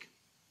last week.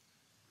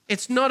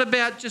 It's not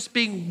about just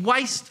being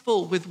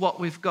wasteful with what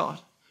we've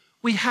got.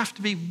 We have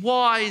to be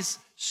wise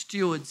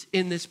stewards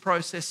in this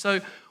process.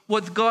 So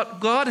what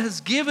God has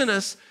given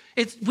us,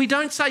 we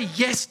don't say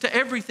yes to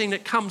everything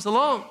that comes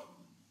along.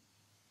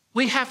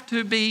 We have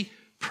to be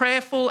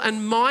prayerful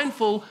and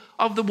mindful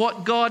of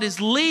what God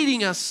is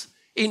leading us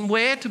in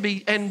where to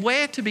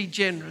be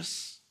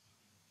generous.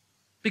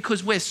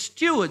 Because we're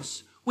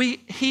stewards.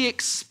 He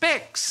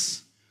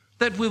expects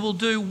that we will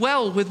do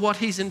well with what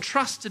he's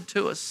entrusted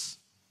to us.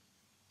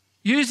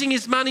 Using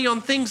his money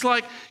on things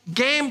like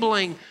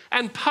gambling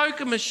and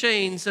poker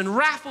machines and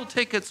raffle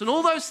tickets and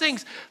all those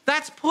things,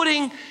 that's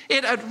putting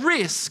it at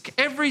risk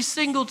every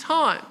single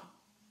time.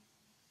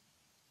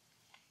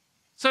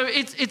 So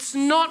it's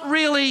not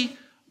really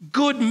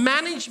good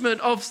management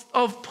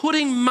of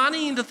putting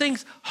money into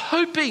things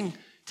hoping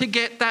to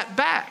get that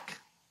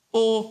back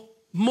or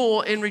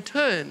more in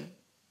return.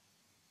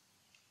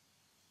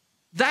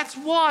 That's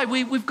why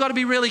we've got to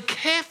be really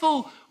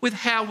careful with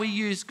how we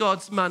use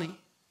God's money.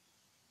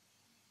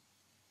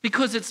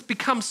 Because it's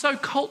become so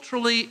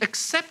culturally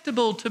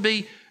acceptable to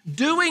be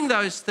doing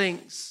those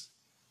things.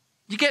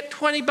 You get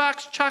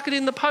 $20, chuck it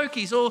in the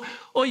pokies,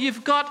 or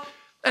you've got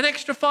an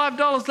extra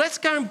 $5, let's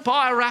go and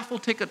buy a raffle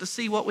ticket to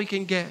see what we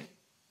can get.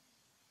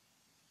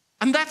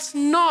 And that's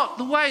not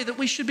the way that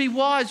we should be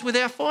wise with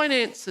our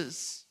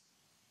finances.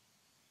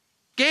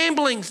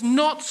 Gambling's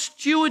not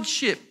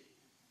stewardship.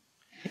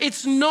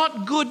 It's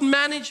not good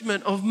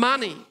management of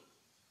money.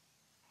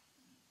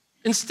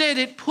 Instead,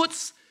 it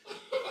puts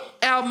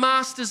our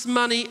master's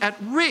money at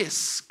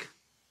risk.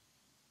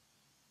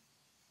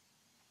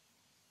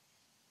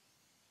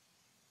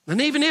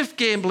 And even if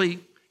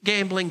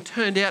gambling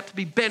turned out to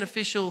be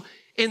beneficial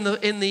in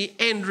the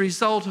end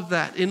result of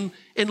that, in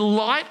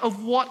light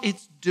of what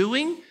it's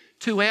doing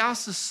to our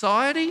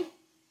society,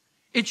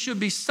 it should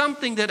be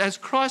something that as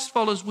Christ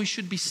followers we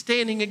should be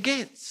standing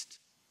against.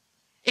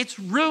 It's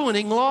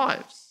ruining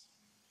lives.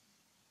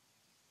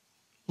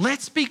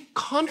 Let's be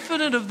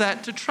confident of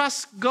that, to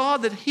trust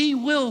God that he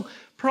will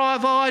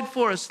provide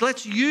for us.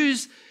 Let's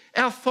use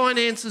our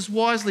finances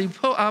wisely.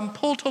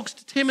 Paul talks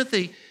to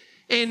Timothy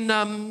in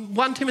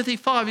 1 Timothy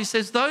 5. He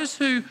says, those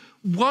who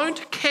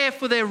won't care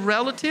for their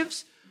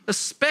relatives,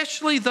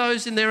 especially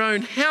those in their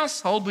own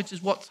household, which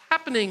is what's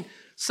happening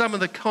some of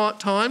the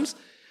times,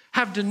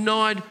 have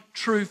denied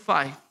true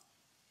faith.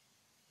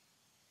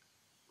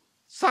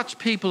 Such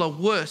people are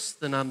worse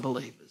than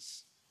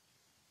unbelievers.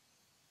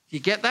 Do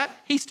you get that?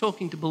 He's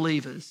talking to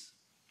believers.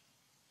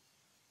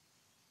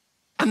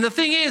 And the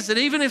thing is that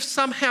even if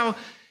somehow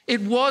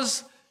it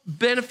was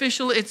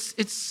beneficial,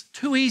 it's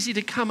too easy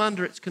to come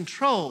under its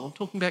control. I'm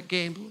talking about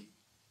gambling.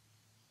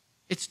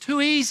 It's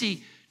too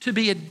easy to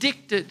be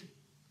addicted.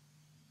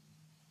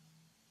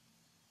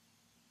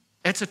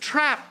 It's a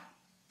trap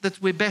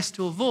that we're best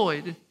to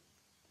avoid.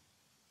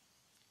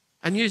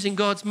 And using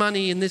God's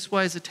money in this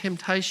way is a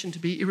temptation to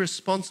be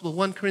irresponsible.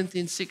 1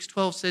 Corinthians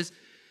 6:12 says,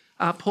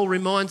 Paul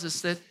reminds us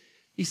that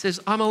he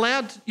says, I'm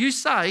allowed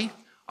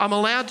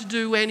to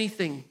do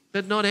anything,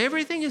 but not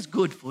everything is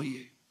good for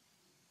you.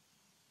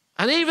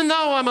 And even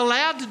though I'm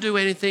allowed to do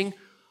anything,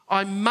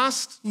 I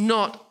must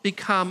not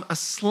become a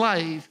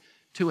slave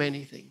to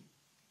anything.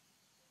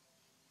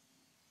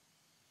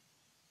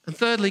 And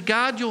thirdly,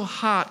 guard your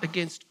heart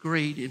against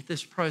greed in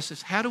this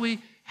process. How do we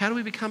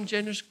become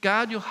generous?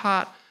 Guard your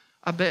heart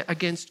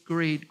against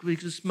greed,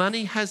 because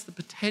money has the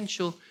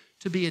potential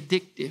to be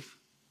addictive.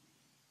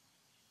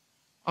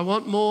 I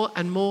want more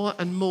and more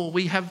and more.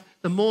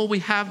 The more we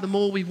have, the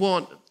more we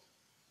want.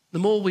 The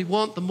more we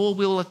want, the more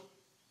we'll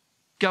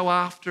go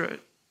after it.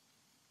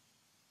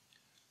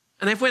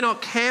 And if we're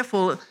not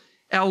careful,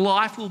 our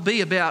life will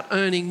be about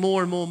earning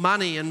more and more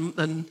money,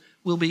 and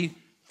we'll be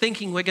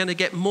thinking we're going to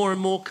get more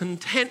and more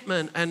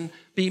contentment and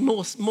be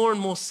more and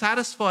more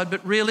satisfied,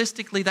 but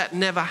realistically that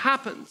never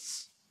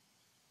happens.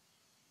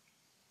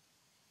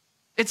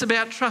 It's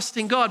about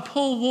trusting God.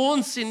 Paul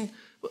warns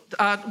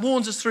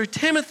us through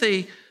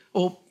Timothy,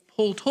 or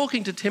Paul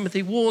talking to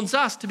Timothy warns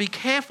us to be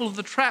careful of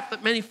the trap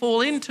that many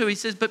fall into. He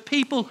says, but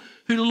people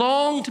who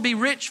long to be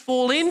rich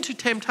fall into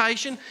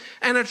temptation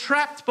and are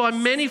trapped by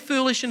many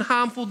foolish and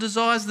harmful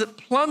desires that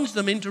plunge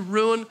them into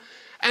ruin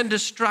and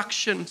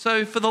destruction.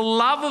 So for the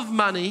love of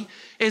money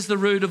is the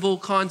root of all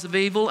kinds of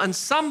evil, and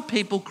some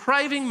people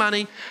craving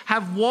money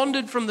have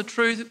wandered from the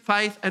true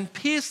faith and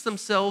pierced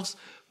themselves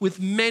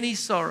with many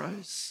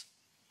sorrows.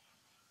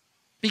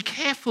 Be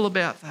careful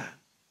about that.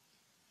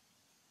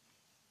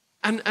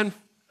 And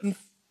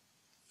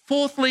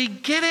fourthly,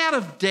 get out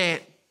of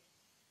debt.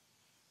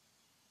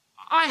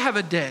 I have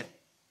a debt.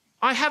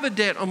 I have a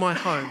debt on my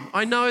home.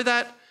 I know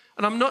that,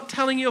 and I'm not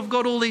telling you I've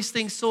got all these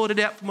things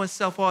sorted out for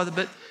myself either,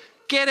 but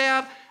get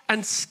out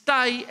and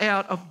stay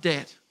out of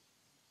debt.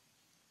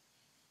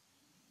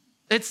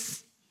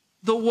 It's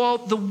the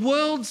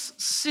world's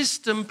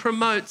system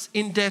promotes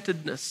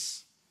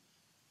indebtedness.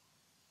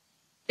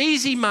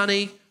 Easy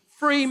money,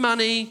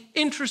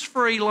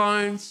 interest-free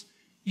loans.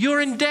 You're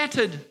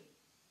indebted.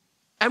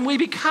 And we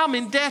become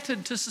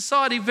indebted to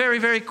society very,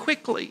 very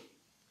quickly.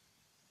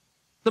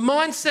 The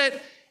mindset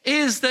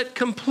is the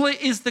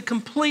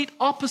complete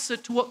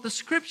opposite to what the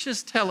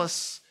scriptures tell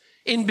us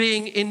in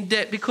being in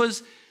debt,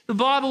 because the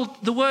Bible,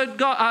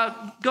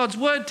 God's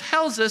word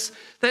tells us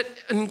that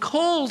and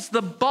calls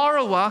the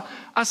borrower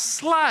a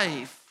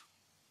slave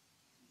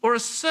or a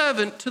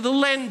servant to the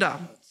lender.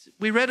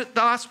 We read it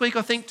last week,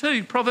 I think,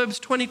 too, Proverbs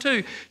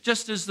 22.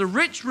 Just as the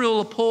rich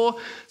rule the poor,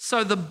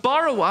 so the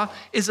borrower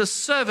is a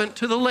servant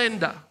to the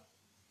lender.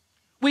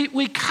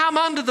 We come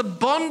under the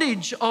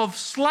bondage of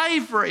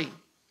slavery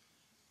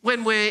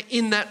when we're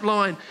in that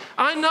line.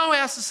 I know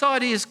our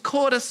society has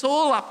caught us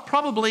all up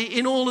probably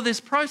in all of this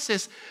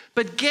process,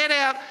 but get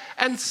out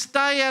and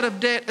stay out of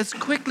debt as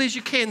quickly as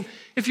you can.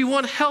 If you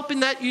want help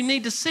in that, you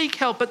need to seek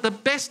help, but the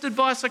best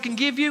advice I can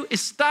give you is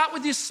start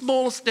with your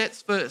smallest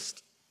debts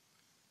first.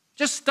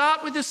 Just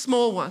start with the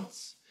small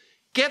ones.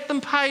 Get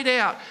them paid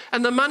out.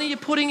 And the money you're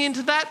putting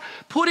into that,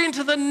 put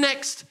into the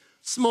next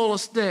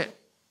smallest debt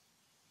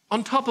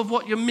on top of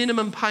what your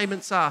minimum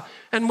payments are.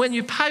 And when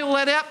you pay all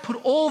that out, put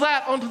all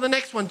that onto the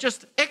next one.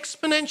 Just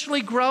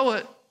exponentially grow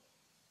it.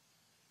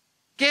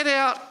 Get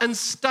out and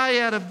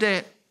stay out of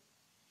debt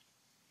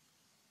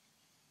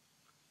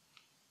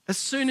as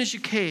soon as you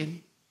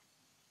can.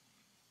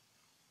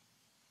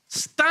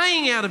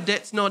 Staying out of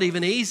debt's not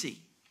even easy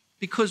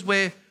because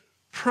we're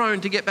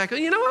prone to get back.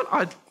 You know what?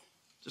 I'd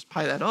just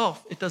pay that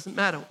off. It doesn't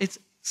matter. It's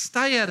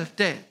stay out of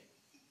debt.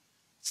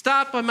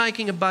 Start by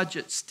making a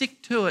budget.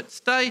 Stick to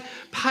it.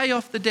 Pay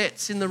off the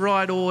debts in the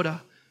right order.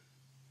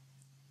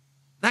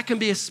 That can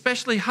be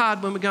especially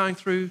hard when we're going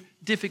through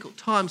difficult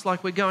times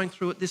like we're going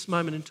through at this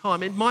moment in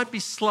time. It might be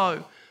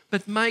slow,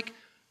 but make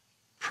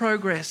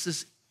progress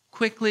as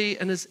quickly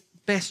and as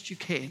best you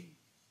can.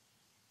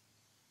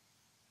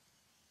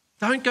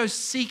 Don't go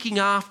seeking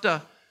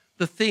after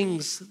the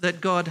things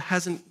that God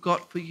hasn't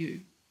got for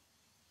you.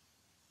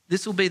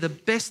 This will be the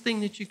best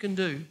thing that you can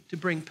do to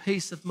bring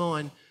peace of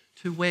mind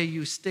to where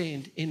you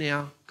stand in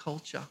our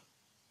culture.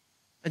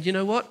 And you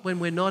know what? When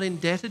we're not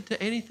indebted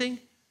to anything,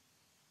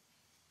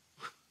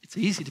 it's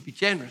easy to be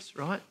generous,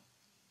 right?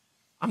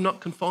 I'm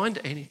not confined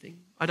to anything.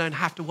 I don't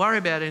have to worry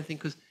about anything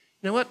because,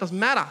 you know what? It doesn't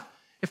matter.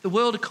 If the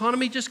world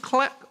economy just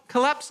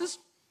collapses,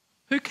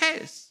 who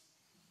cares?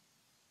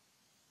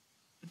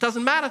 It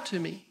doesn't matter to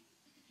me.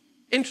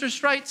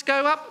 Interest rates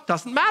go up, it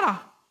doesn't matter.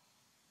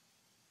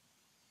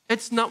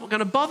 It's not going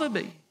to bother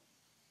me.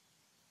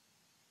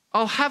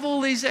 I'll have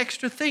all these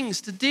extra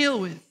things to deal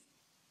with.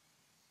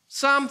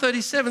 Psalm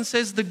 37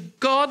 says, the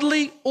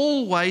godly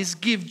always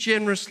give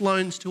generous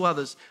loans to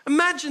others.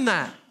 Imagine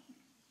that.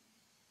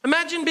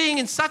 Imagine being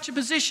in such a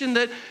position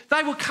that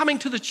they were coming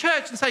to the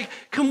church and saying,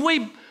 can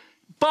we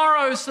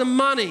borrow some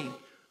money?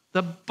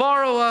 The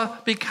borrower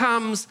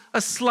becomes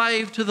a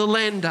slave to the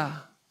lender.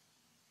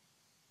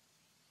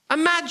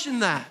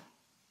 Imagine that.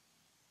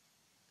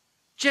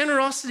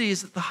 Generosity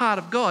is at the heart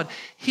of God.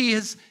 He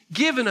has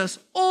given us,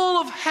 all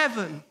of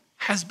heaven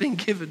has been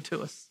given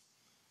to us.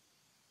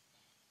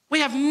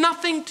 We have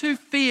nothing to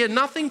fear,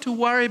 nothing to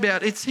worry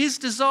about. It's his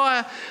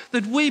desire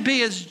that we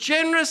be as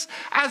generous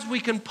as we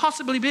can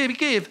possibly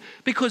give,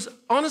 because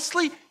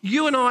honestly,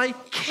 you and I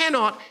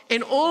cannot,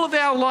 in all of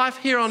our life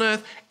here on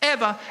earth,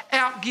 ever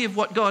outgive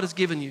what God has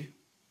given you.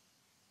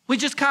 We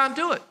just can't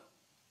do it.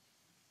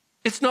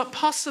 It's not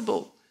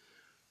possible.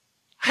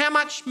 How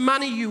much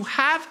money you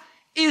have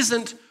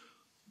isn't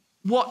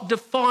what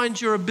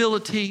defines your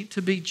ability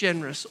to be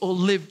generous or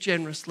live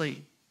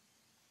generously.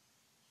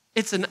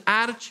 It's an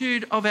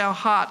attitude of our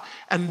heart,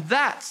 and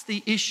that's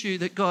the issue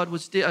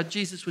that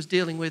Jesus was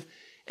dealing with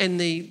in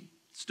the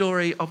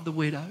story of the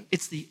widow.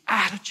 It's the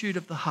attitude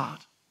of the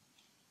heart.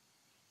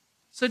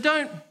 So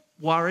don't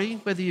worry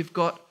whether you've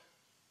got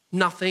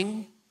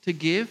nothing to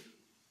give.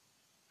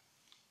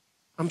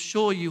 I'm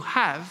sure you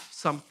have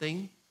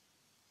something.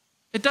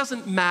 It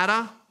doesn't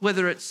matter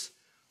whether it's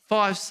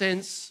 5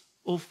 cents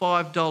or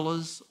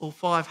 $5 or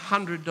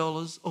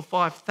 $500 or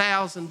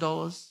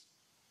 $5,000.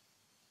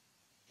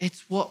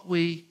 It's what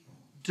we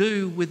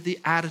do with the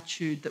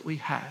attitude that we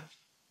have.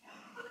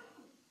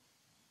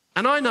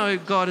 And I know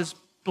God has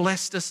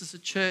blessed us as a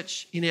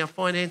church in our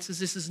finances.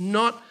 This is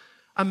not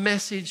a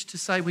message to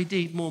say we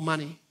need more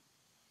money.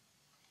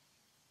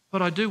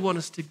 But I do want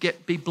us to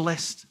be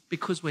blessed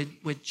because we're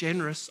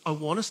generous. I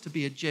want us to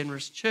be a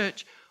generous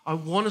church. I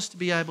want us to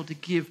be able to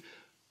give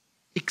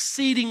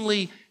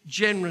exceedingly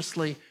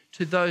generously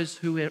to those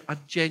who are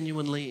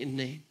genuinely in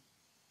need.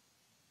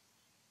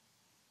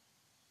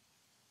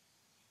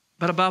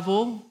 But above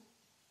all,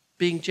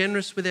 being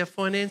generous with our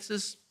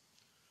finances,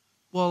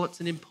 while it's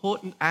an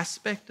important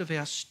aspect of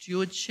our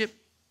stewardship,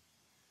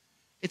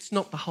 it's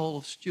not the whole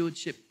of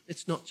stewardship.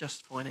 It's not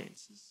just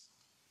finances.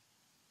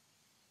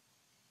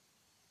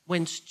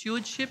 When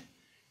stewardship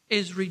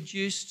is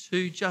reduced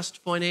to just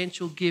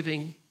financial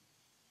giving,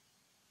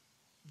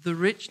 the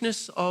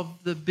richness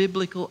of the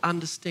biblical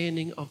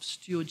understanding of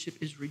stewardship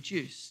is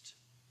reduced.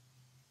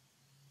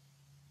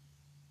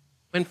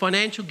 When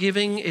financial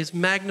giving is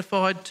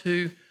magnified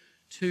to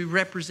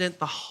represent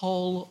the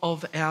whole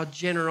of our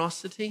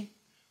generosity,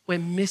 we're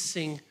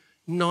missing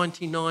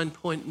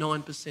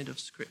 99.9% of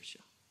Scripture.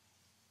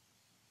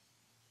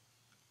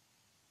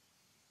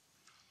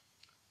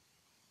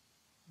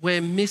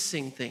 We're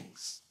missing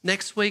things.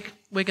 Next week,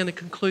 we're going to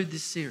conclude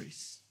this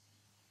series.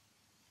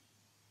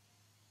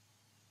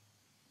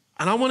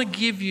 And I want to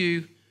give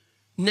you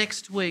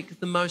next week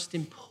the most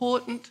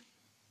important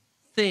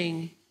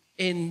thing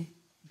in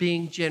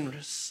being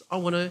generous. I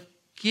want to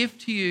give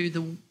to you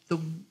the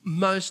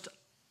most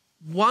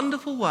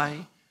wonderful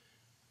way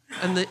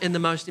and the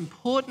most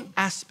important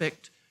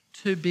aspect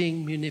to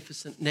being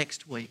munificent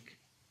next week.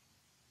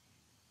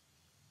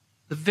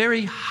 The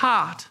very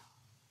heart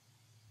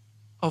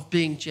of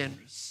being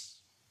generous,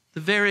 the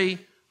very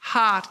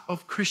heart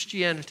of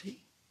Christianity.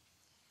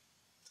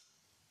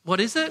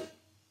 What is it?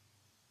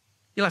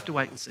 You'll have to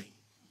wait and see.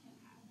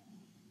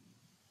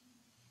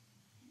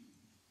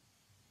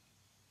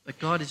 But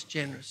God is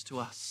generous to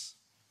us.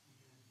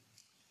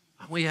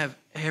 And we have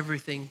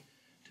everything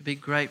to be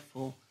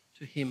grateful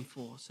to Him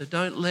for. So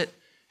don't let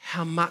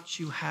how much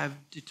you have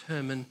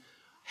determine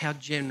how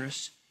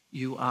generous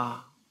you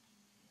are.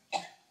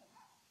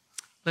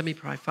 Let me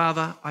pray.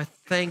 Father, I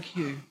thank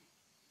you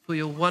for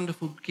your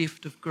wonderful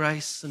gift of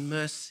grace and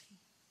mercy.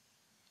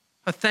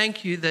 I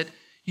thank you that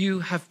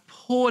you have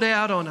poured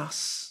out on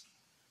us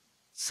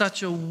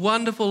such a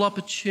wonderful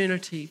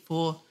opportunity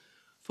for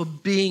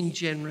being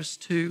generous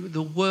to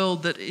the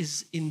world that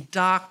is in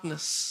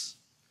darkness.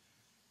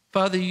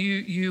 Father,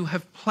 you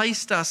have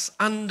placed us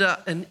under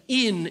and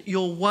in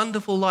your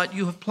wonderful light.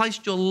 You have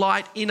placed your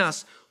light in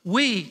us.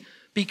 We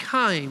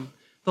became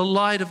the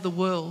light of the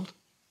world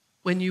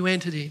when you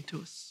entered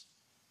into us.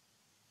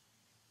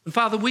 And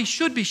Father, we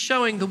should be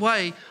showing the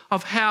way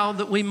of how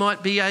that we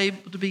might be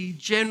able to be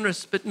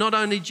generous, but not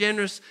only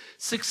generous,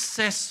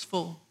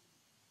 successful.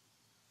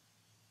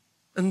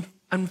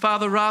 And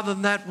Father, rather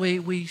than that,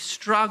 we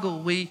struggle.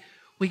 We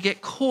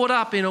get caught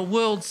up in a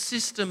world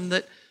system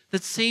that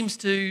seems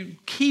to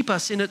keep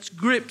us in its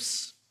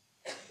grips.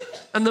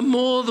 And the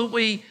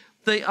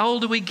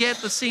older we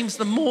get, it seems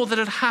the more that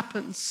it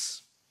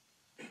happens.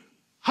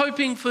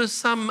 Hoping for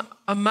some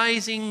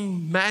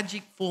amazing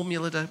magic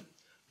formula to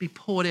be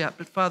poured out.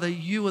 But Father,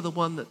 you are the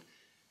one that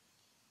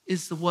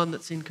is the one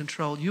that's in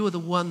control. You are the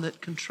one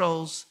that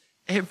controls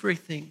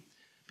everything.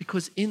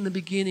 Because in the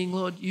beginning,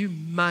 Lord, you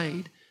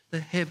made the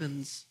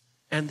heavens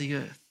and the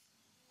earth.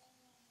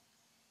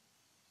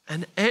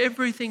 And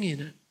everything in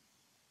it.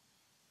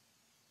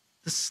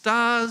 The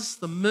stars,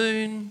 the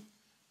moon,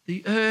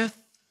 the earth.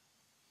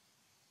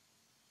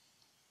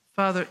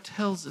 Father, it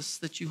tells us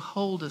that you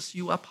hold us,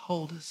 you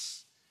uphold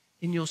us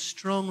in your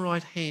strong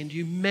right hand.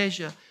 You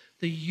measure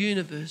the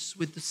universe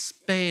with the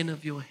span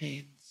of your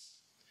hands.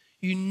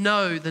 You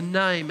know the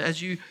name.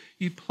 As you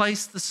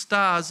placed the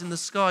stars in the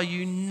sky,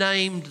 you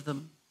named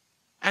them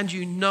and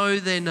you know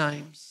their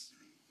names.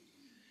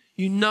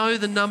 You know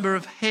the number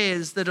of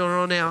hairs that are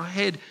on our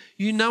head.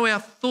 You know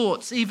our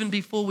thoughts even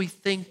before we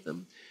think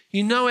them.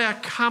 You know our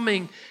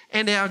coming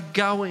and our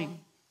going.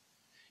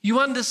 You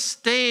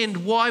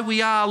understand why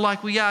we are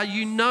like we are.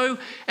 You know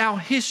our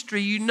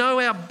history. You know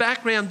our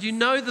background. You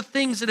know the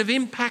things that have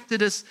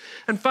impacted us.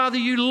 And Father,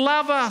 you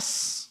love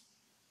us.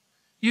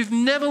 You've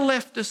never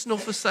left us nor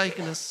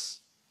forsaken us.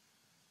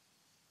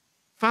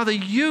 Father,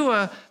 you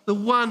are the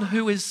one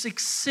who is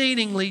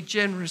exceedingly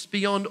generous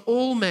beyond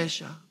all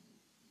measure.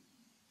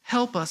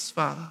 Help us,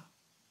 Father.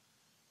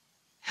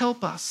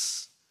 Help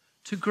us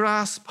to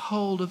grasp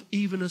hold of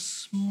even a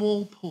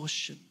small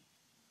portion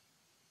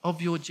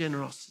of your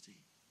generosity.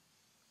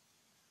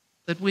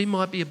 That we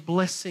might be a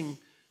blessing,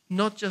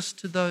 not just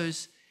to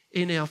those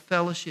in our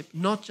fellowship,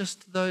 not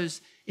just to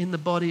those in the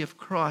body of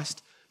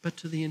Christ, but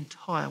to the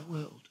entire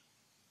world.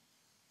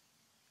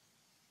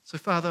 So,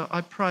 Father,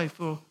 I pray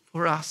for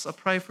us. I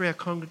pray for our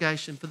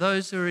congregation, for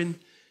those who are in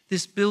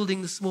this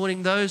building this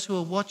morning, those who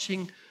are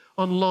watching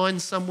online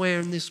somewhere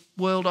in this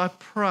world. I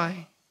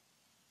pray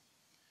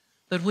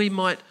that we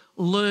might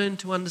learn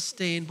to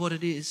understand what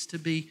it is to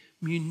be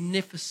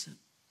munificent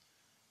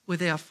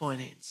with our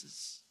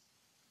finances,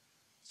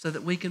 so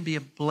that we can be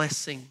a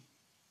blessing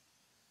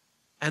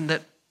and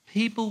that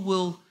people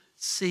will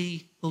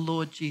see the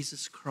Lord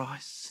Jesus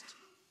Christ.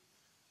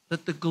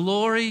 That the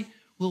glory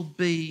will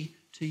be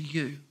to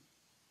you,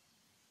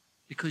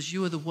 because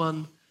you are the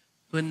one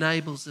who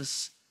enables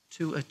us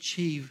to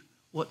achieve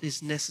what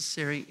is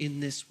necessary in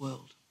this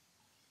world.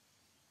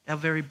 Our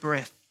very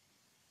breath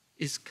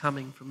is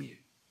coming from you.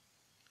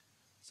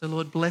 So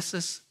Lord, bless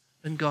us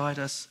and guide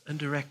us and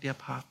direct our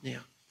path now.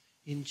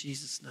 In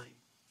Jesus' name,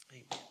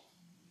 amen.